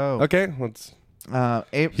 So okay, let's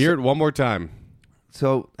hear it one more time.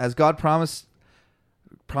 So as God promised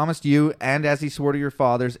you, and as he swore to your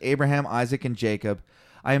fathers, Abraham, Isaac, and Jacob,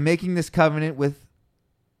 I am making this covenant with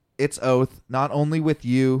its oath, not only with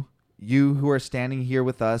you who are standing here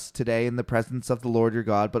with us today in the presence of the Lord your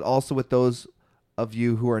God, but also with those of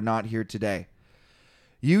you who are not here today.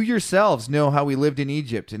 You yourselves know how we lived in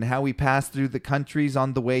Egypt and how we passed through the countries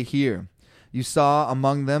on the way here. You saw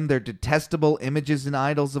among them their detestable images and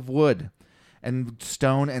idols of wood and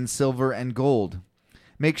stone and silver and gold.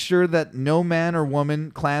 Make sure that no man or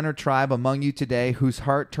woman, clan or tribe among you today whose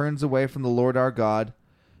heart turns away from the Lord our God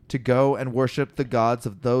to go and worship the gods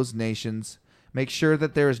of those nations. Make sure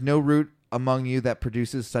that there is no root among you that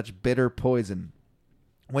produces such bitter poison.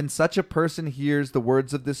 When such a person hears the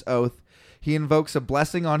words of this oath, he invokes a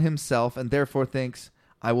blessing on himself and therefore thinks,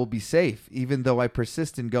 I will be safe, even though I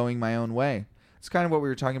persist in going my own way. It's kind of what we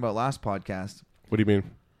were talking about last podcast. What do you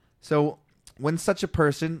mean? So when such a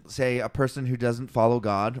person, say a person who doesn't follow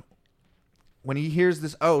God, when he hears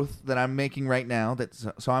this oath that I'm making right now,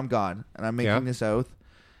 so I'm God, and I'm making this oath,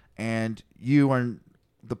 and you are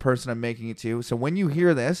the person I'm making it to. So when you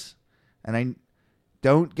hear this, and I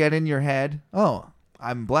don't get in your head, oh,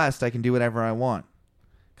 I'm blessed, I can do whatever I want.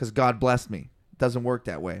 Because God blessed me. It doesn't work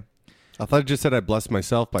that way. I thought you just said I blessed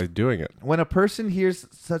myself by doing it. When a person hears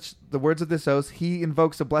the words of this oath, he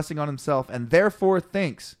invokes a blessing on himself and therefore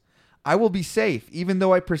thinks, I will be safe, even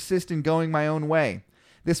though I persist in going my own way.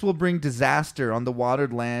 This will bring disaster on the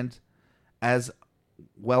watered land as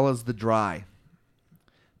well as the dry.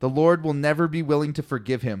 The Lord will never be willing to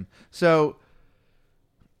forgive him. So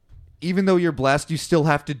even though you're blessed, you still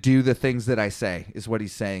have to do the things that I say, is what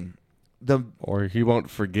he's saying. Or he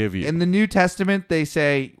won't forgive you. In the New Testament, they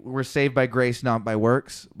say we're saved by grace, not by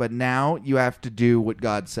works. But now you have to do what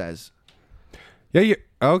God says. Yeah.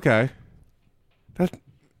 Okay.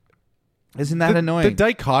 Isn't that annoying? The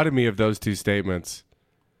dichotomy of those two statements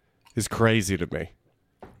is crazy to me.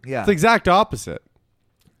 Yeah. It's the exact opposite.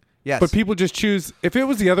 Yes. But people just choose. If it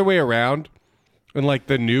was the other way around, and like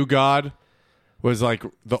the new God was like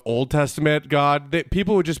the Old Testament God,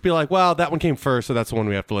 people would just be like, well, that one came first, so that's the one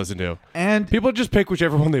we have to listen to. And people just pick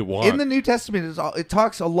whichever one they want. In the New Testament, it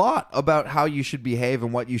talks a lot about how you should behave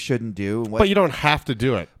and what you shouldn't do. But you don't have to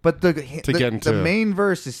do it. But the main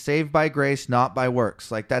verse is saved by grace, not by works.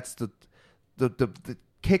 Like that's the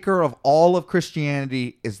kicker of all of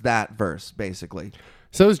Christianity is that verse, basically.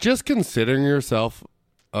 So is just considering yourself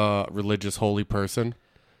a religious holy person?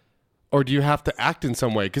 Or do you have to act in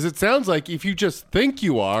some way? Because it sounds like if you just think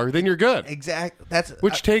you are, then you're good. Exactly.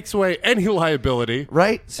 Which takes away any liability.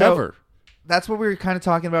 Right. So ever. That's what we were kind of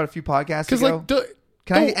talking about a few podcasts ago.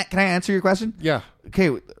 Can I answer your question? Yeah. Okay.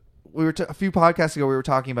 A few podcasts ago, we were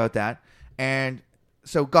talking about that. And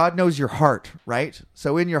so God knows your heart, right?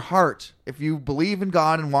 So in your heart, if you believe in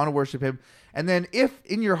God and want to worship him, and then if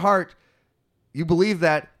in your heart you believe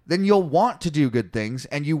that, then you'll want to do good things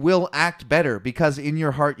and you will act better because in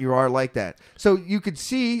your heart you are like that. So you could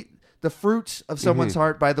see the fruits of someone's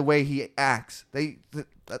heart by the way he acts.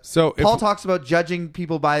 Paul talks about judging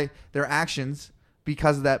people by their actions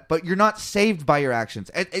because of that, but you're not saved by your actions.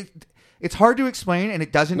 It's hard to explain and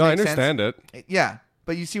it doesn't make sense. No, I understand it. Yeah,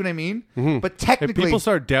 but you see what I mean? Mm-hmm. But technically... If people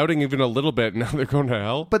start doubting even a little bit, now they're going to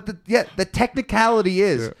hell. But the technicality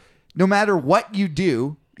is no matter what you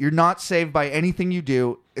do, you're not saved by anything you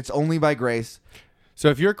do. It's only by grace. So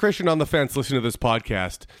if you're a Christian on the fence listening to this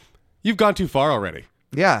podcast, you've gone too far already.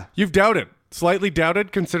 Yeah. You've doubted, slightly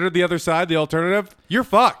doubted, considered the other side, the alternative. You're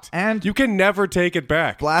fucked. And you can never take it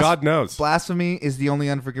back. God knows. Blasphemy is the only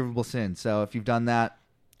unforgivable sin. So if you've done that.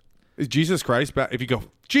 Is Jesus Christ, if you go,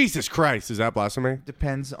 Jesus Christ, is that blasphemy?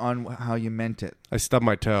 Depends on how you meant it. I stubbed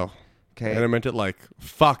my toe. Okay. And I meant it like,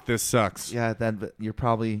 fuck, this sucks. Yeah, then you're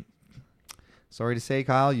probably... Sorry to say,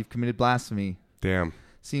 Kyle, you've committed blasphemy. Damn.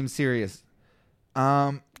 Seems serious.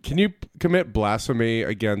 Can you commit blasphemy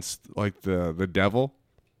against like the devil?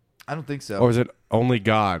 I don't think so. Or is it only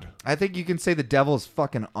God? I think you can say the devil is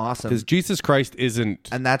fucking awesome. Because Jesus Christ isn't.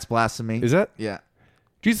 And that's blasphemy. Is it? Yeah.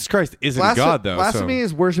 Jesus Christ isn't God, though. Blasphemy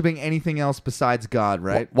is worshiping anything else besides God,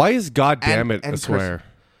 right? Why is God damn it and a swear?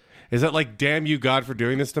 Is that like, damn you, God, for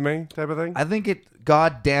doing this to me type of thing? I think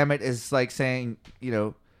God damn it is like saying,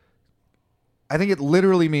 I think it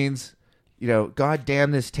literally means, God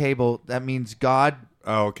damn this table. That means God,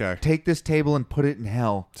 Oh, okay. take this table and put it in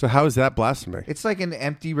hell. So how is that blasphemy? It's like an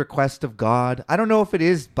empty request of God. I don't know if it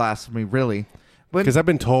is blasphemy, really. Because I've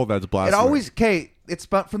been told that's blasphemy. It's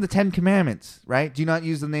from the 10 Commandments, right? Do not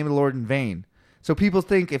use the name of the Lord in vain. So people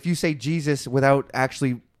think if you say Jesus without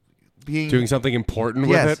actually doing something important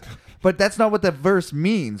with it. But that's not what that verse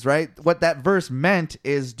means, right? What that verse meant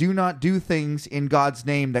is do not do things in God's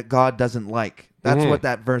name that God doesn't like. That's what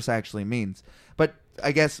that verse actually means. But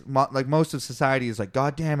I guess like most of society is like,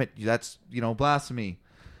 God damn it, that's, blasphemy.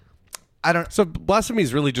 So blasphemy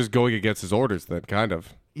is really just going against his orders then, kind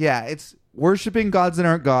of. Yeah, it's worshiping gods that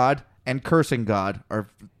aren't God and cursing God are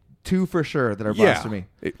two for sure that are blasphemy.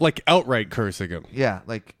 Like outright cursing him. Yeah,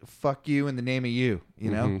 like fuck you in the name of you,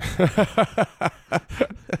 know?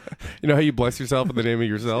 You know how you bless yourself in the name of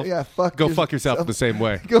yourself? Yeah, fuck yourself in the same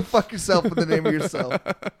way. Go fuck yourself in the name of yourself.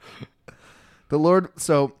 The Lord,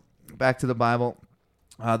 so back to the Bible.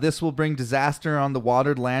 This will bring disaster on the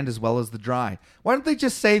watered land as well as the dry. Why don't they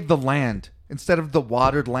just say the land instead of the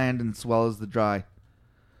watered land as well as the dry?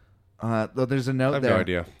 Though there's a note there. I have no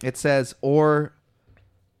idea. It says,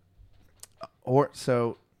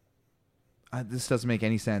 this doesn't make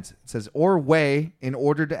any sense. It says, or weigh in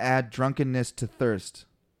order to add drunkenness to thirst.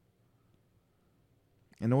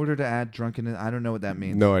 In order to add drunkenness, I don't know what that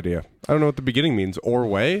means. No idea. I don't know what the beginning means. Or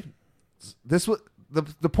weigh?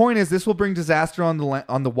 The point is this will bring disaster on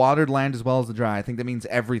the watered land as well as the dry. I think that means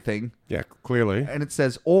everything. Yeah, clearly. And it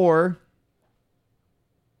says, or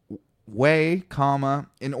weigh,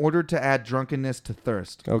 in order to add drunkenness to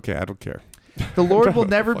thirst. Okay, I don't care. The Lord will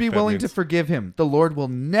never be willing to forgive him. The Lord will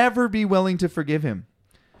never be willing to forgive him.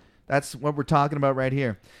 That's what we're talking about right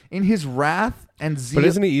here. In his wrath and zeal. But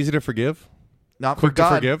isn't he easy to forgive? Not quick for God.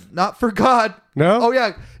 to forgive? Not for God. No? Oh,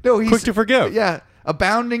 yeah. No, he's quick to forgive. Yeah.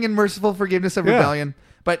 Abounding in merciful forgiveness of rebellion.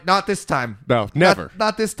 But not this time. No, never.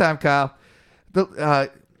 Not this time, Kyle.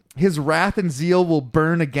 His wrath and zeal will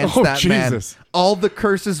burn against that Jesus. man. All the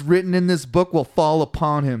curses written in this book will fall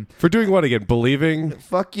upon him. For doing what again? Believing?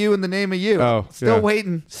 Fuck you in the name of you. Oh, Still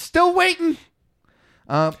waiting.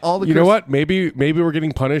 You know what? Maybe we're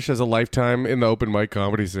getting punished as a lifetime in the open mic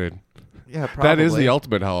comedy scene. Yeah, probably. That is the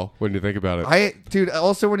ultimate hell when you think about it. Dude,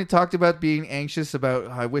 also when he talked about being anxious about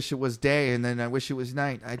I wish it was day and then I wish it was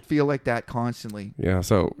night, I feel like that constantly. Yeah,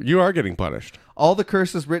 so you are getting punished. All the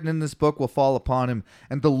curses written in this book will fall upon him,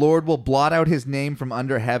 and the Lord will blot out his name from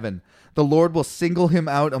under heaven. The Lord will single him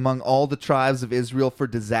out among all the tribes of Israel for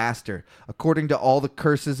disaster, according to all the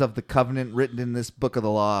curses of the covenant written in this book of the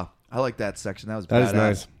law. I like that section. That was badass. That is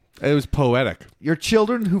nice. It was poetic. Your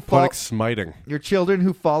children who smiting. Your children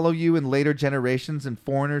who follow you in later generations and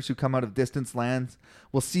foreigners who come out of distant lands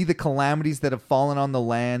will see the calamities that have fallen on the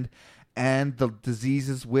land and the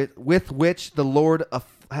diseases with which the Lord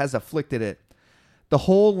has afflicted it. The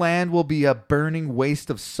whole land will be a burning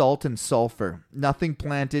waste of salt and sulfur. Nothing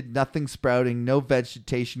planted, nothing sprouting, no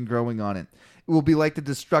vegetation growing on it. It will be like the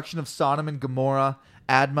destruction of Sodom and Gomorrah,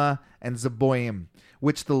 Admah, and Zeboim,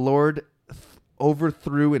 which the Lord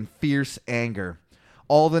overthrew in fierce anger.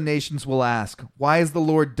 All the nations will ask, why has the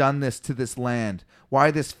Lord done this to this land? Why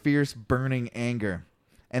this fierce burning anger?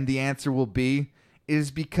 And the answer will be, it is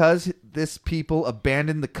because this people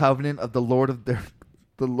abandoned the covenant of the Lord,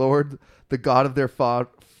 the God of their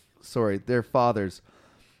fathers,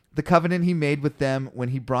 the covenant he made with them when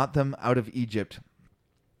he brought them out of Egypt.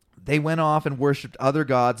 They went off and worshipped other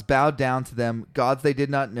gods, bowed down to them, gods they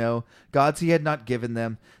did not know, gods he had not given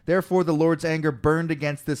them. Therefore the Lord's anger burned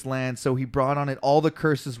against this land, so he brought on it all the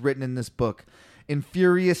curses written in this book. In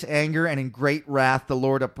furious anger and in great wrath the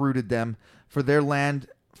Lord uprooted them from their land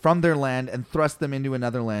and thrust them into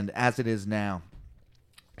another land, as it is now.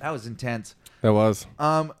 That was intense. That was.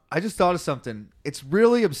 I just thought of something. It's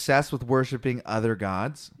really obsessed with worshiping other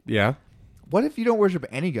gods. Yeah. What if you don't worship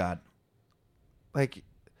any god? Like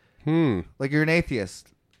you're an atheist.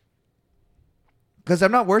 Because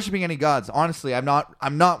I'm not worshiping any gods. Honestly, I'm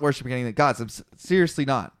not worshiping any gods. I'm seriously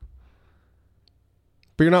not.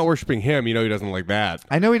 But you're not worshiping him. You know he doesn't like that.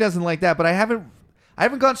 I know he doesn't like that, but I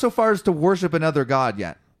haven't gone so far as to worship another god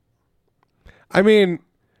yet. I mean,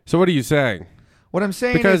 so what are you saying? What I'm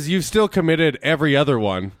saying because is, you've still committed every other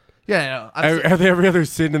one. Yeah, every other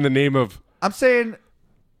sin in the name of I'm saying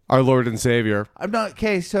our Lord and Savior. I'm not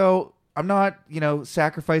okay, so I'm not,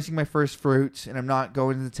 sacrificing my first fruits, and I'm not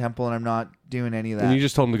going to the temple, and I'm not doing any of that. And you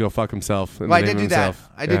just told him to go fuck himself. Well, I did do that.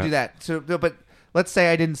 I did do that. So, but Let's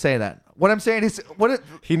say I didn't say that. What I'm saying is,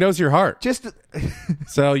 He knows your heart. just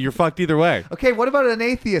So you're fucked either way. okay. What about an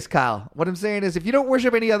atheist, Kyle? What I'm saying is, if you don't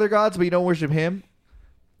worship any other gods, but you don't worship him,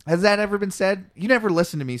 has that ever been said? You never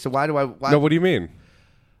listen to me, so why do I? Why? No, what do you mean?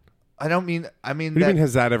 I don't mean. I mean. What do you mean,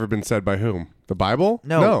 has that ever been said by whom? The Bible?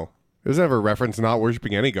 No. There's never a reference to not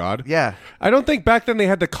worshiping any god. Yeah. I don't think back then they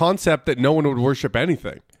had the concept that no one would worship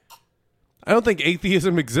anything. I don't think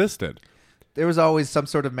atheism existed. There was always some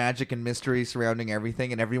sort of magic and mystery surrounding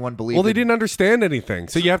everything, and everyone believed. Well, they it. didn't understand anything.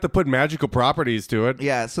 So you have to put magical properties to it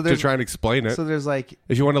Yeah. So to there's try and explain it. So there's like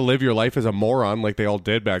If you want to live your life as a moron like they all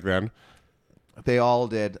did back then. they all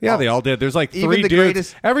did. Yeah, they all did. There's like Even three the dudes.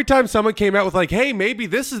 greatest- Every time someone came out with like, hey, maybe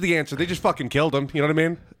this is the answer, they just fucking killed him. You know what I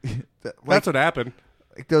mean? That's what happened.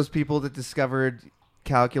 Like those people that discovered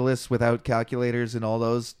calculus without calculators and all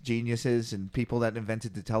those geniuses and people that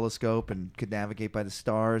invented the telescope and could navigate by the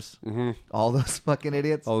stars. Mm-hmm. All those fucking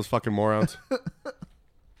idiots. All those fucking morons.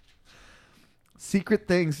 Secret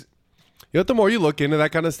things. You know what, the more you look into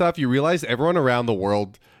that kind of stuff, you realize everyone around the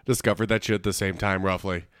world discovered that shit at the same time,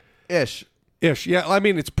 roughly. Ish. Yeah, I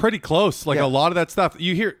mean, it's pretty close. Like Yeah. a lot of that stuff.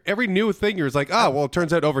 You hear every new thing, you're just like, oh, well, it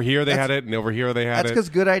turns out over here they had it and over here they had That's it. because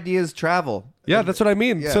good ideas travel. Yeah, that's what I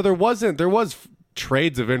mean. Yeah. So there was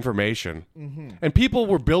trades of information, and people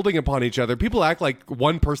were building upon each other. People act like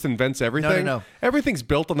one person invents everything. No. Everything's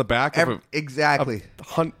built on the back of Exactly.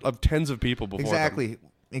 of tens of people before them.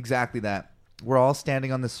 Exactly that. We're all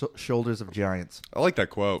standing on the shoulders of giants. I like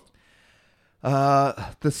that quote.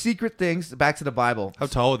 The secret things. Back to the Bible. How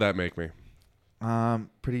tall would that make me?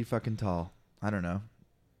 Pretty fucking tall. I don't know.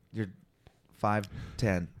 You're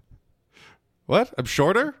 5'10". What? I'm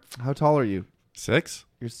shorter? How tall are you? 6?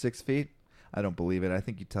 You're 6 feet? I don't believe it. I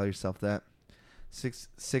think you tell yourself that. 6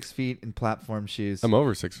 feet in platform shoes. I'm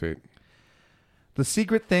over 6 feet. The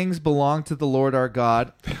secret things belong to the Lord our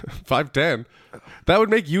God. 5'10". That would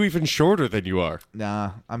make you even shorter than you are.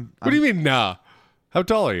 Nah, I'm What do you mean, nah? How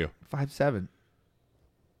tall are you? 5'7".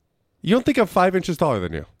 You don't think I'm 5 inches taller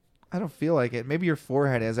than you? I don't feel like it. Maybe your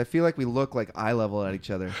forehead is. I feel like we look like eye level at each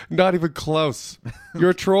other. Not even close.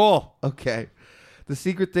 You're a troll. Okay. The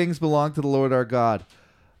secret things belong to the Lord our God,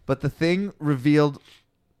 but the things revealed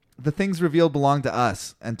belong to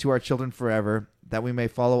us and to our children forever, that we may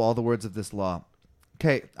follow all the words of this law.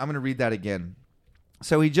 Okay, I'm going to read that again.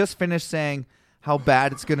 So he just finished saying how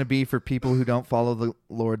bad it's going to be for people who don't follow the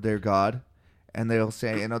Lord their God, and they'll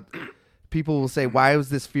say, people will say, why was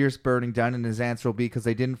this fierce burning done? And his answer will be because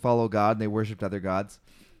they didn't follow God and they worshipped other gods.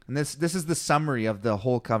 And this is the summary of the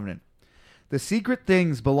whole covenant. The secret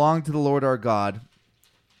things belong to the Lord our God,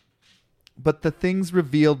 but the things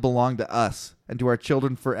revealed belong to us and to our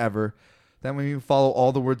children forever, that we may follow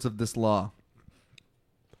all the words of this law.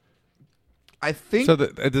 I think... So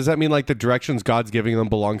does that mean like the directions God's giving them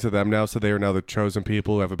belong to them now, so they are now the chosen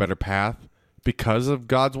people who have a better path because of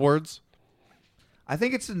God's words? I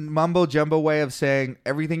think it's a mumbo-jumbo way of saying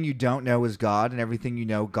everything you don't know is God and everything you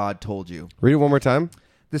know God told you. Read it one more time.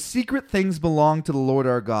 The secret things belong to the Lord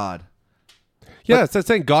our God. Yeah, it's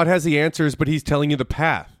saying God has the answers, but he's telling you the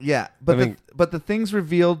path. Yeah, but the things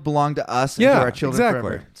revealed belong to us and to our children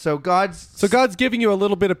forever. So God's giving you a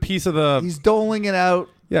little bit of piece of the... He's doling it out.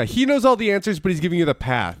 Yeah, he knows all the answers, but he's giving you the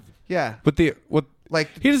path. Yeah. But you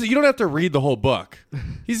don't have to read the whole book.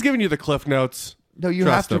 He's giving you the cliff notes. No, you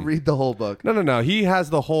have to read the whole book. No. He has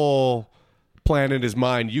the whole plan in his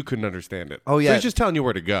mind. You couldn't understand it. Oh, yeah. So he's just telling you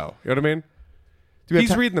where to go. You know what I mean?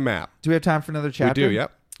 He's reading the map. Do we have time for another chapter? We do,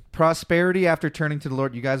 yep. Prosperity after turning to the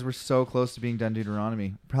Lord. You guys were so close to being done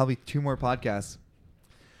Deuteronomy. Probably 2 more podcasts.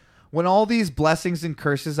 When all these blessings and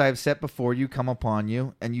curses I have set before you come upon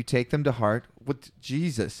you, and you take them to heart, with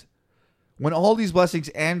Jesus. When all these blessings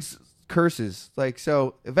and curses,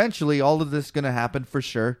 so eventually all of this is going to happen for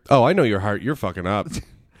sure. Oh, I know your heart. You're fucking up.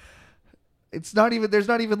 There's not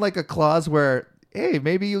even like a clause where, hey,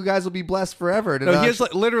 maybe you guys will be blessed forever. No, he has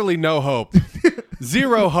literally no hope.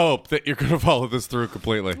 Zero hope that you're going to follow this through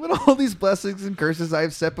completely. When all these blessings and curses I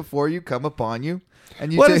have set before you come upon you,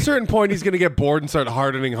 and at a certain point he's going to get bored and start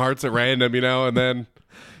hardening hearts at random, and then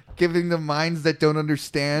giving them minds that don't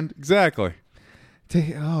understand. Exactly.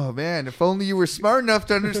 Oh man, if only you were smart enough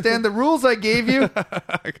to understand the rules I gave you.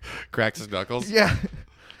 Cracks his knuckles. Yeah.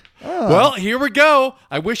 Oh. Well, here we go.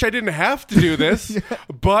 I wish I didn't have to do this,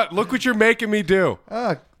 but look what you're making me do.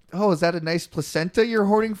 Is that a nice placenta you're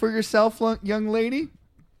hoarding for yourself, young lady?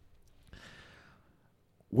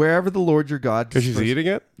 Wherever the Lord your God... Because she's eating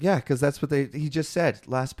it? Yeah, because that's what he just said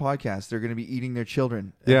last podcast. They're going to be eating their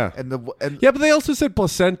children. Yeah. Yeah, but they also said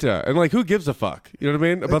placenta. And who gives a fuck? You know what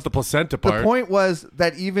I mean? About the placenta part. The point was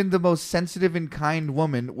that even the most sensitive and kind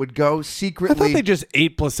woman would go secretly... I thought they just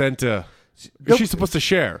ate placenta. Is she supposed to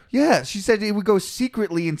share? Yeah, she said it would go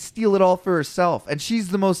secretly and steal it all for herself. And she's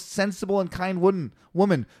the most sensible and kind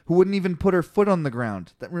woman who wouldn't even put her foot on the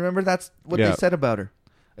ground. Remember, that's what they said about her.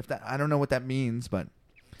 I don't know what that means, but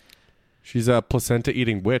she's a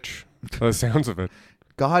placenta-eating witch, by the sounds of it.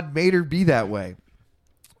 God made her be that way.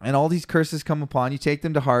 And all these curses come upon you. Take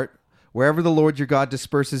them to heart. Wherever the Lord your God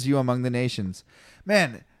disperses you among the nations.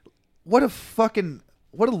 Man, what a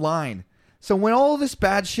line. So when all this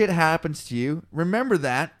bad shit happens to you, remember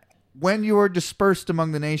that when you are dispersed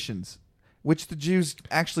among the nations, which the Jews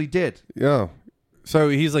actually did. Yeah. So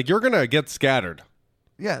he's like, you're going to get scattered.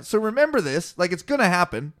 Yeah. So remember this, like it's going to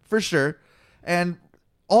happen for sure. And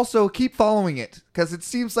also keep following it because it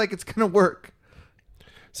seems like it's going to work.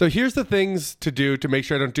 So here's the things to do to make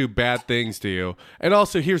sure I don't do bad things to you. And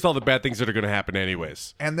also here's all the bad things that are going to happen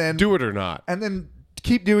anyways. And then do it or not. And then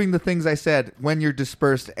keep doing the things I said when you're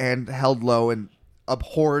dispersed and held low and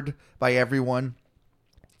abhorred by everyone.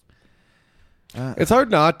 It's hard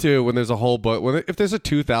not to when there's a whole book. If there's a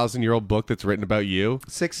 2,000-year-old book that's written about you.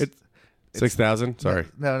 6,000? Sorry.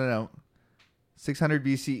 No. 600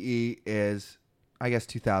 BCE is, I guess,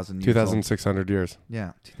 2,000 years 2,600 years.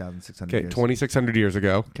 Yeah, 2,600 years. Okay, 2,600 years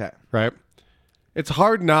ago. Okay. Right? It's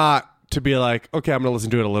hard not to be like, okay, I'm going to listen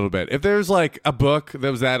to it a little bit. If there's like a book that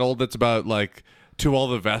was that old that's about like To All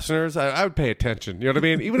the Westerners, I would pay attention. You know what I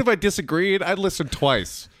mean? Even if I disagreed, I'd listen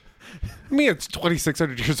twice. I mean, it's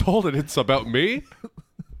 2,600 years old and it's about me.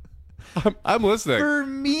 I'm listening. For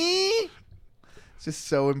me? It's just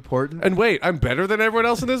so important. And wait, I'm better than everyone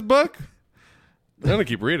else in this book? I'm going to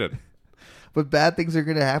keep reading. But bad things are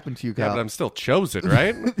going to happen to you, Kyle. Yeah, but I'm still chosen,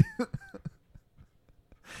 right?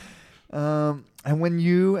 And when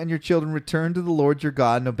you and your children return to the Lord your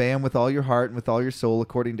God and obey him with all your heart and with all your soul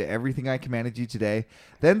according to everything I commanded you today,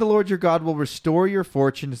 then the Lord your God will restore your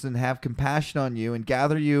fortunes and have compassion on you and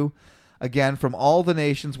gather you again from all the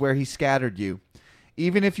nations where he scattered you.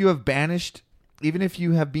 Even if you have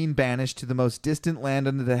been banished to the most distant land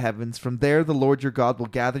under the heavens, from there the Lord your God will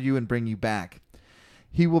gather you and bring you back.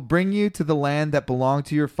 He will bring you to the land that belonged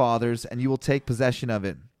to your fathers, and you will take possession of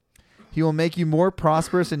it. He will make you more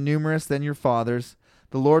prosperous and numerous than your fathers.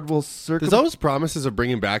 The Lord will There's always promises of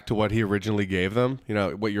bringing back to what he originally gave them, you know,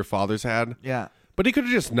 what your fathers had. Yeah. But he could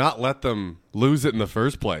have just not let them lose it in the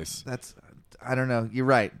first place. I don't know. You're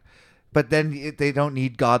right. But then they don't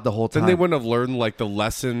need God the whole time. Then they wouldn't have learned like the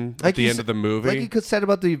lesson at the end of the movie. Like you could said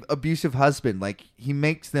about the abusive husband. Like he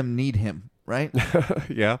makes them need him, right?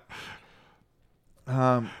 Yeah. Did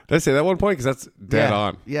I say that at one point? Because that's dead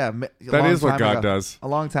on. Yeah. That is what God does. A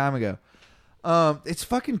long time ago. It's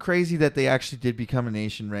fucking crazy that they actually did become a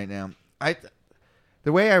nation right now.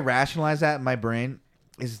 The way I rationalize that in my brain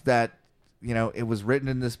is that, you know, it was written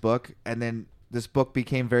in this book, and then this book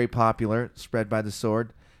became very popular, spread by the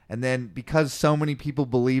sword. And then because so many people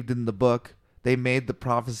believed in the book, they made the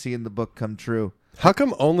prophecy in the book come true. How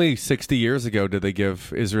come only 60 years ago did they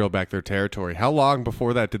give Israel back their territory? How long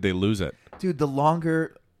before that did they lose it? Dude, the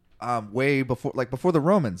longer, way before, like before the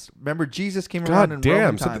Romans. Remember, Jesus came around in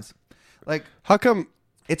Roman times. Like, how come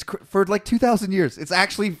it's for like 2,000 years? It's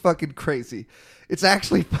actually fucking crazy. It's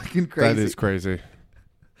actually fucking crazy. That is crazy.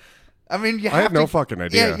 I mean, I have no fucking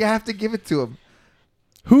idea. Yeah, you have to give it to him.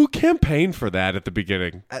 Who campaigned for that at the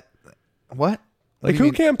beginning? What? Like,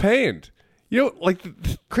 who campaigned? You know, like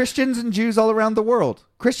Christians and Jews all around the world.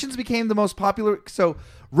 Christians became the most popular. So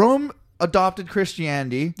Rome adopted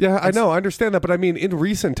Christianity. Yeah, I know. I understand that. But I mean, in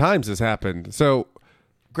recent times this happened. So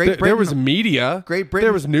there was media. Great Britain.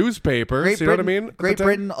 There was newspapers. You know what I mean? Great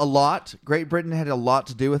Britain, a lot. Great Britain had a lot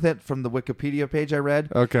to do with it from the Wikipedia page I read.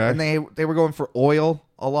 Okay. And they were going for oil,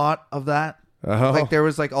 a lot of that. Oh. Like there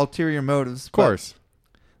was like ulterior motives. Of course.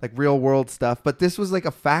 Like real world stuff. But this was like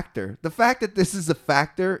a factor. The fact that this is a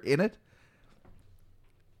factor in it.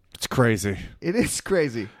 It's crazy. It is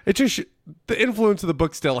crazy. It just the influence of the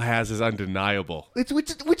book still has is undeniable. It's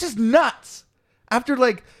which is nuts. After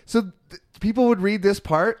like people would read this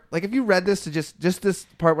part, like if you read this to just this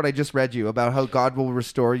part what I just read you about how God will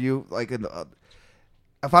restore you, like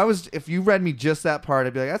if you read me just that part,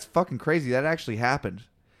 I'd be like, that's fucking crazy. That actually happened.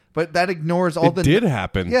 But that ignores all It did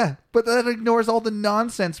happen. Yeah, but that ignores all the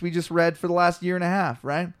nonsense we just read for the last year and a half,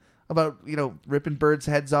 right? About, you know, ripping birds'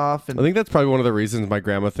 heads off. And I think that's probably one of the reasons my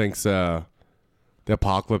grandma thinks the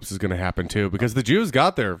apocalypse is going to happen too, because the Jews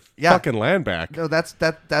got their fucking land back. No,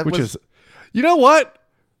 that which was... is, you know what?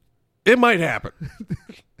 It might happen.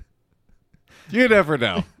 You never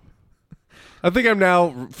know. I think I'm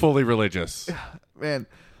now fully religious. Man.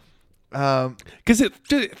 Because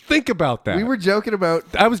think about that. We were joking about...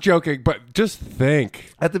 I was joking, but just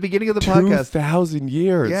think. At the beginning of the podcast. 2,000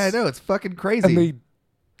 years. Yeah, I know. It's fucking crazy.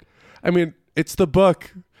 I mean, it's the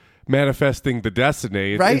book manifesting the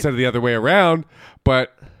destiny Right. instead of the other way around.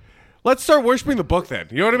 But let's start worshiping the book then.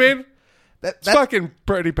 You know what I mean? It's fucking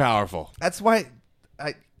pretty powerful. That's why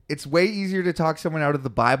it's way easier to talk someone out of the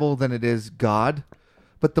Bible than it is God.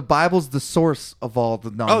 But the Bible's the source of all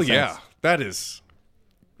the nonsense. Oh, yeah. That is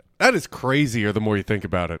crazier the more you think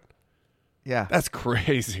about it. Yeah. That's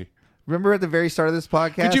crazy. Remember at the very start of this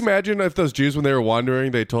podcast? Could you imagine if those Jews, when they were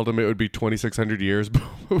wandering, they told them it would be 2,600 years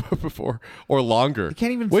before, or longer? You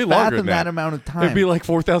can't even way longer fathom than that amount of time. It'd be like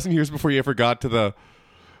 4,000 years before you ever got to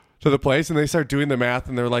the place, and they start doing the math,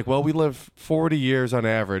 and they're like, well, we live 40 years on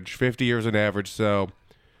average, 50 years on average, so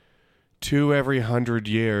 2 every 100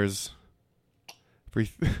 years. You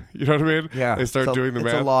know what I mean? Yeah. They start doing the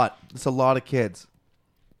math. It's a lot. It's a lot of kids.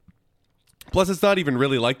 Plus, it's not even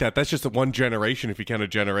really like that. That's just one generation if you count a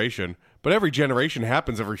generation. But every generation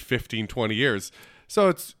happens every 15, 20 years. So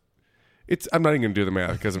it's. I'm not even going to do the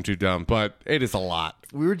math because I'm too dumb, but it is a lot.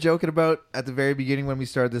 We were joking about at the very beginning when we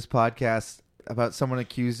started this podcast about someone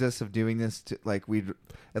accused us of doing this to, like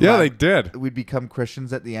they did. We'd become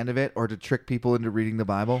Christians at the end of it, or to trick people into reading the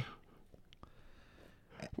Bible.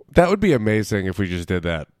 That would be amazing if we just did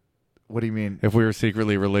that. What do you mean? If we were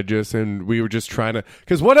secretly religious and we were just trying to...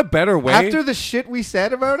 Because what a better way... After the shit we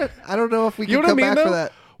said about it, I don't know if we can come back for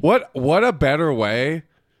that. What a better way...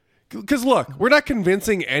 Because look, we're not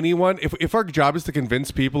convincing anyone. If our job is to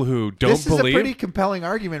convince people who don't believe... This is a pretty compelling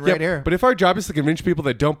argument right here. But if our job is to convince people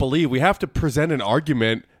that don't believe, we have to present an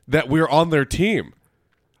argument that we're on their team.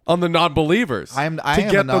 On the non-believers. I am to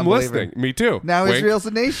get them listening. Me too. Now Wink. Israel's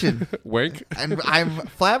a nation. Wink. And I'm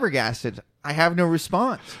flabbergasted. I have no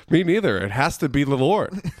response. Me neither. It has to be the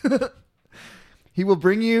Lord. He will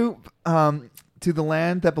bring you to the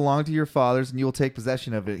land that belonged to your fathers, and you will take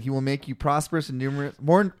possession of it. He will make you prosperous and numerous,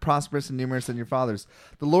 more prosperous and numerous than your fathers.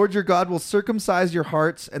 The Lord your God will circumcise your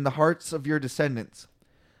hearts and the hearts of your descendants.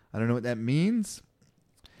 I don't know what that means.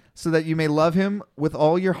 So that you may love him with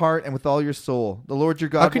all your heart and with all your soul. The Lord your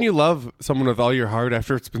God. How can you love someone with all your heart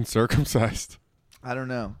after it's been circumcised? I don't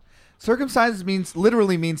know. Circumcised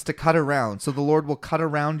literally means to cut around. So the Lord will cut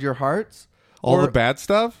around your hearts. All the bad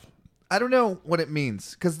stuff? I don't know what it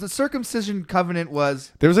means. Because the circumcision covenant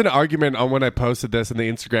was... There was an argument on when I posted this in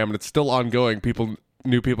the Instagram, and it's still ongoing.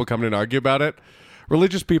 New people come in and argue about it.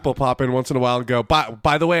 Religious people pop in once in a while and go,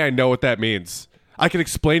 by the way, I know what that means. I can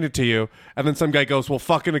explain it to you. And then some guy goes, well,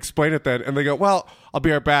 fucking explain it then. And they go, well, I'll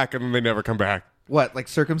be right back. And then they never come back. What, like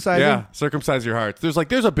circumcising? Yeah, circumcise your hearts. There's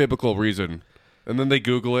a biblical reason. And then they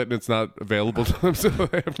Google it and it's not available to them. So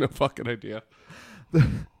they have no fucking idea.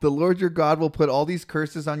 The Lord your God will put all these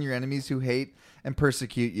curses on your enemies who hate and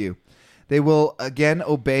persecute you. They will again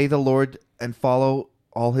obey the Lord and follow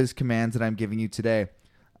all his commands that I'm giving you today.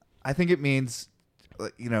 I think it means,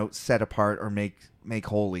 set apart or make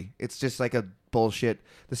holy. It's just like a bullshit.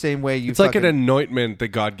 The same way you... It's like an anointment that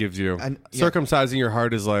God gives you. Circumcising your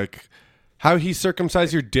heart is like how he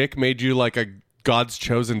circumcised your dick made you like a God's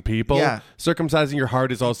chosen people. Yeah. Circumcising your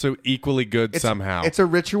heart is also equally good somehow. It's a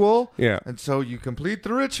ritual. Yeah. And so you complete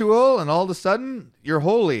the ritual and all of a sudden you're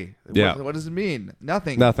holy. Yeah. What does it mean?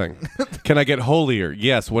 Nothing. Nothing. Can I get holier?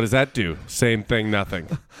 Yes. What does that do? Same thing, nothing.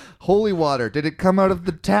 Holy water. Did it come out of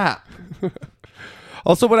the tap?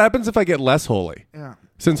 Also, what happens if I get less holy? Yeah.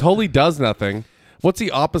 Since holy does nothing, what's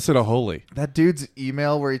the opposite of holy? That dude's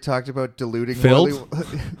email where he talked about diluting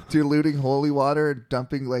holy water and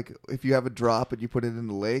dumping, like, if you have a drop and you put it in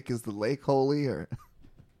the lake, is the lake holy? Or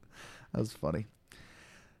that was funny.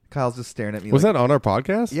 Kyle's just staring at me. Was that on our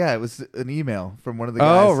podcast? Yeah, it was an email from one of the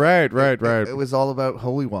guys. Oh, right. It was all about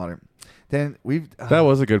holy water. Then that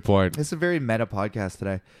was a good point. It's a very meta podcast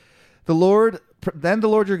today. Then the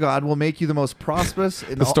Lord your God will make you the most prosperous.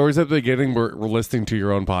 The stories at the beginning were listening to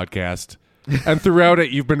your own podcast. And throughout it,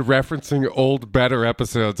 you've been referencing old, better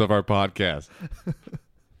episodes of our podcast.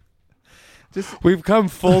 We've come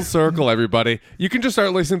full circle, everybody. You can just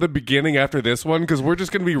start listening to the beginning after this one because we're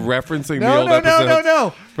just going to be referencing the old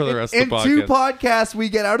episodes for the rest of the podcast. In 2 podcasts, we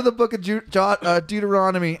get out of the book of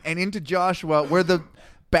Deuteronomy and into Joshua where the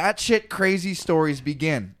batshit crazy stories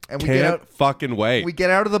begin. And we Can't fucking wait. We get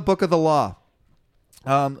out of the book of the law.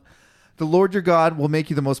 The Lord your God will make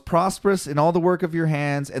you the most prosperous in all the work of your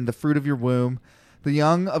hands and the fruit of your womb, the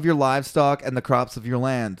young of your livestock and the crops of your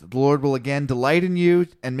land. The Lord will again delight in you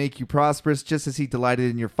and make you prosperous, just as he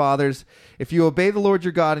delighted in your fathers. If you obey the Lord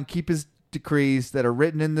your God and keep his decrees that are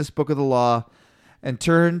written in this book of the law, and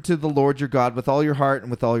turn to the Lord your God with all your heart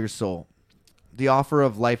and with all your soul. The offer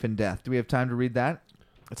of life and death. Do we have time to read that?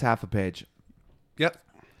 It's half a page. Yep.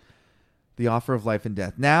 the offer of life and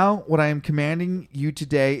death. Now, what I am commanding you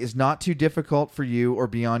today is not too difficult for you or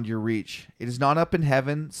beyond your reach. It is not up in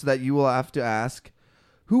heaven, so that you will have to ask,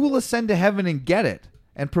 who will ascend to heaven and get it,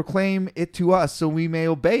 and proclaim it to us so we may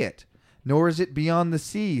obey it? Nor is it beyond the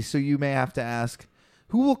sea, so you may have to ask,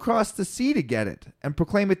 who will cross the sea to get it, and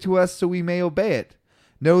proclaim it to us so we may obey it?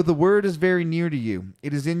 No, the word is very near to you.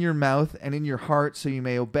 It is in your mouth and in your heart, so you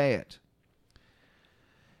may obey it.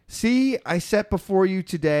 See, I set before you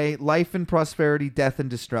today life and prosperity, death and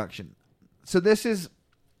destruction. So this is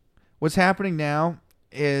what's happening now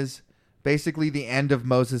is basically the end of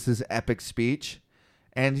Moses' epic speech.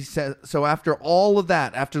 And he said, so after all of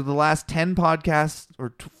that, after the last 10 podcasts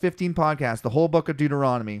or 15 podcasts, the whole book of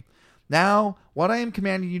Deuteronomy, now what I am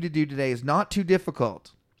commanding you to do today is not too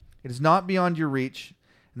difficult. It is not beyond your reach.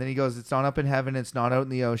 And then he goes, it's not up in heaven. It's not out in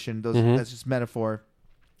the ocean. That's just metaphor.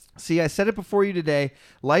 See, I set it before you today,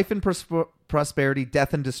 life and prosperity,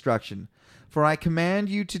 death and destruction. For I command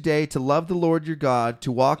you today to love the Lord your God,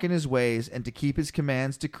 to walk in his ways, and to keep his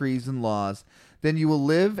commands, decrees, and laws. Then you will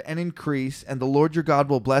live and increase, and the Lord your God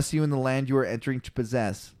will bless you in the land you are entering to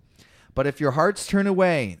possess. But if your hearts turn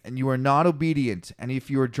away, and you are not obedient, and if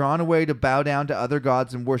you are drawn away to bow down to other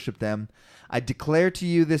gods and worship them, I declare to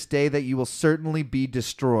you this day that you will certainly be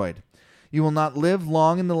destroyed. You will not live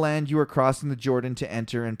long in the land you are crossing the Jordan to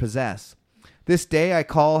enter and possess. This day I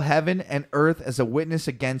call heaven and earth as a witness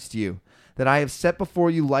against you, that I have set before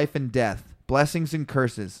you life and death, blessings and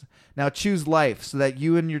curses. Now choose life, so that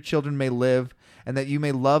you and your children may live, and that you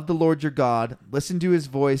may love the Lord your God, listen to his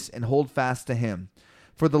voice, and hold fast to him.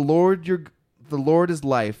 For the Lord is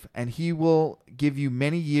life, and he will give you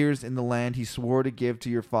many years in the land he swore to give to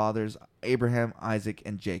your fathers, Abraham, Isaac,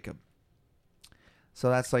 and Jacob. So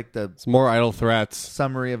that's like the It's more idle threats.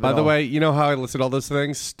 Summary of it By the all. way, you know how I listed all those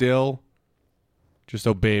things? Still, just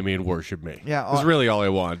obey me and worship me. Yeah, That's really all I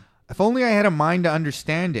want. If only I had a mind to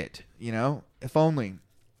understand it, if only.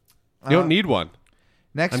 You don't need one.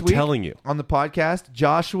 Next I'm week telling you. on the podcast,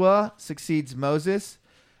 Joshua succeeds Moses,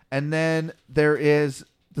 and then there is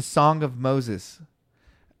the Song of Moses.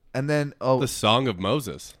 And then The Song of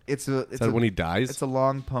Moses. Is that when he dies? It's a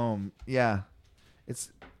long poem. Yeah.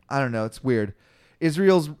 I don't know, it's weird.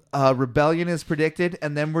 Israel's rebellion is predicted,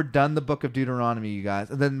 and then we're done the book of Deuteronomy, you guys.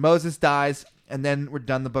 And then Moses dies, and then we're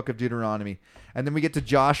done the book of Deuteronomy. And then we get to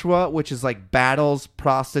Joshua, which is like battles,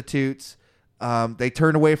 prostitutes. They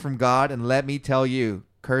turn away from God, and let me tell you,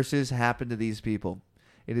 curses happen to these people.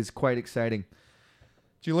 It is quite exciting.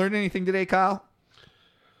 Did you learn anything today, Kyle?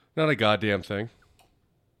 Not a goddamn thing.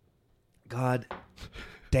 God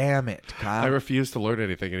damn it, Kyle. I refuse to learn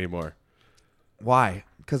anything anymore. Why?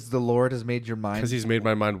 Because the Lord has made your mind... Because he's made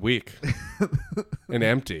my mind weak and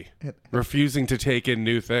empty, refusing to take in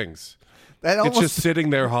new things. It's just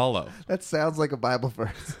sitting there hollow. That sounds like a Bible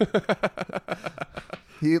verse.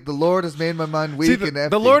 The Lord has made my mind weak and empty.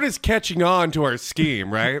 The Lord is catching on to our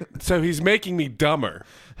scheme, right? So he's making me dumber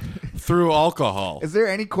through alcohol. Is there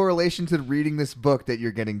any correlation to reading this book that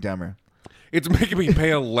you're getting dumber? It's making me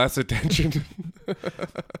pay less attention.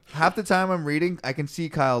 Half the time I'm reading, I can see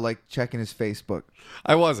Kyle like checking his Facebook.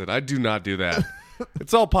 I wasn't. I do not do that.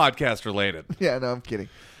 It's all podcast related. Yeah, no, I'm kidding.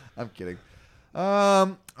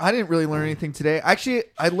 I didn't really learn anything today. Actually,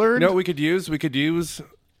 I learned... You know what we could use? We could use...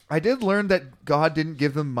 I did learn that God didn't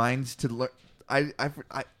give them minds to learn.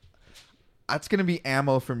 That's going to be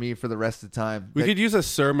ammo for me for the rest of the time. We could use a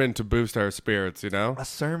sermon to boost our spirits, A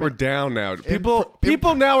sermon? We're down now.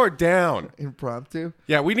 People now are down. Impromptu?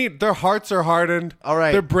 Yeah, their hearts are hardened. All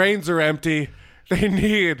right. Their brains are empty. They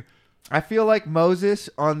need... I feel like Moses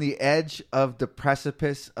on the edge of the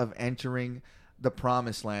precipice of entering the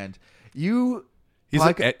promised land. He's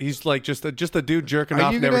like just a dude jerking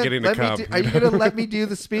off, never getting to come. Are you going to let me do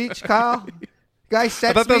the speech, Kyle? Guy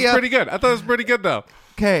sets me up. I thought that was pretty good, though.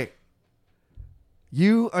 Okay.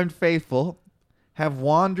 You unfaithful have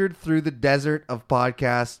wandered through the desert of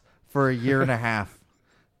podcasts for a year and a half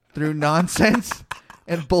through nonsense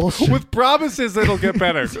and bullshit. With promises it'll get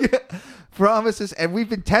better. Yeah, promises. And we've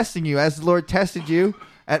been testing you as the Lord tested you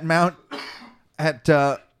at Mount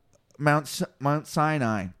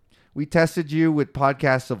Sinai. We tested you with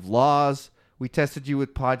podcasts of laws. We tested you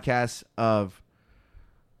with podcasts of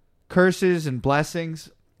curses and blessings.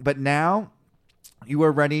 But now you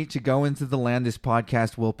are ready to go into the land this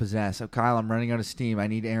podcast will possess. So, Kyle, I'm running out of steam. I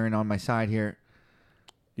need Aaron on my side here.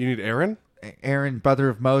 You need Aaron? Aaron, brother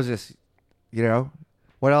of Moses.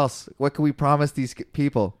 What else? What can we promise these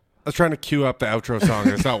people? I was trying to cue up the outro song.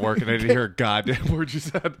 It's not working. I didn't hear a goddamn word you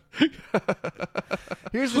said.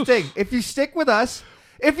 Here's the thing. If you stick with us,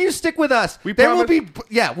 If you stick with us, We there will promise- be.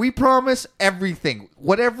 Yeah, we promise everything.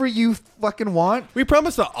 Whatever you fucking want. We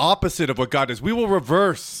promise the opposite of what God does. We will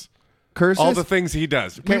reverse Curses. all the things he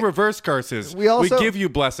does. We Okay. reverse curses. We also- give you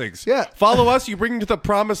blessings. Yeah. Follow us. You bring you to the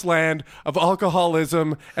promised land of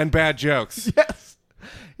alcoholism and bad jokes. Yes.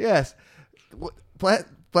 Yes.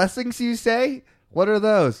 Blessings, you say? What are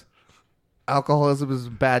those? Alcoholism is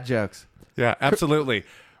bad jokes. Yeah, absolutely.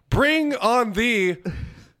 Bring on the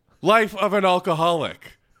life of an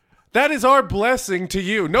alcoholic. That is our blessing to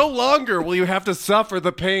you. No longer will you have to suffer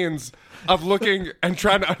the pains of looking and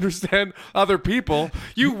trying to understand other people.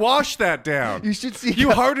 You wash that down. You should see.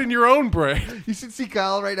 You harden your own brain. You should see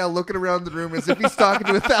Kyle right now looking around the room as if he's talking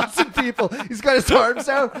to 1,000 people. He's got his arms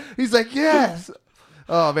out. He's like, yes.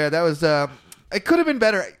 Oh, man, that was... it could have been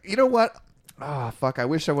better. You know what? Oh, fuck. I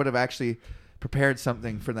wish I would have actually prepared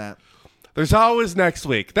something for that. There's always next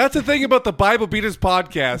week. That's the thing about the Bible Beaters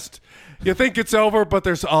podcast. You think it's over, but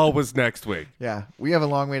there's always next week. Yeah, we have a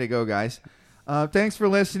long way to go, guys. Thanks for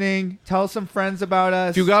listening. Tell some friends about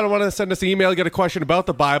us. If you want to send us an email, get a question about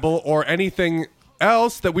the Bible or anything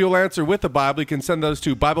else that we will answer with the Bible, you can send those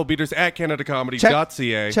to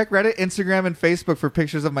BibleBeaters@canadacomedy.ca. Check Reddit, Instagram, and Facebook for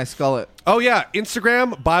pictures of my skullet. Oh, yeah.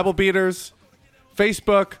 Instagram, Bible Beaters.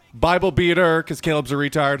 Facebook, Bible Beater, because Caleb's a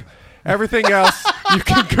retard. Everything else, you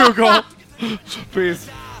can Google. Peace.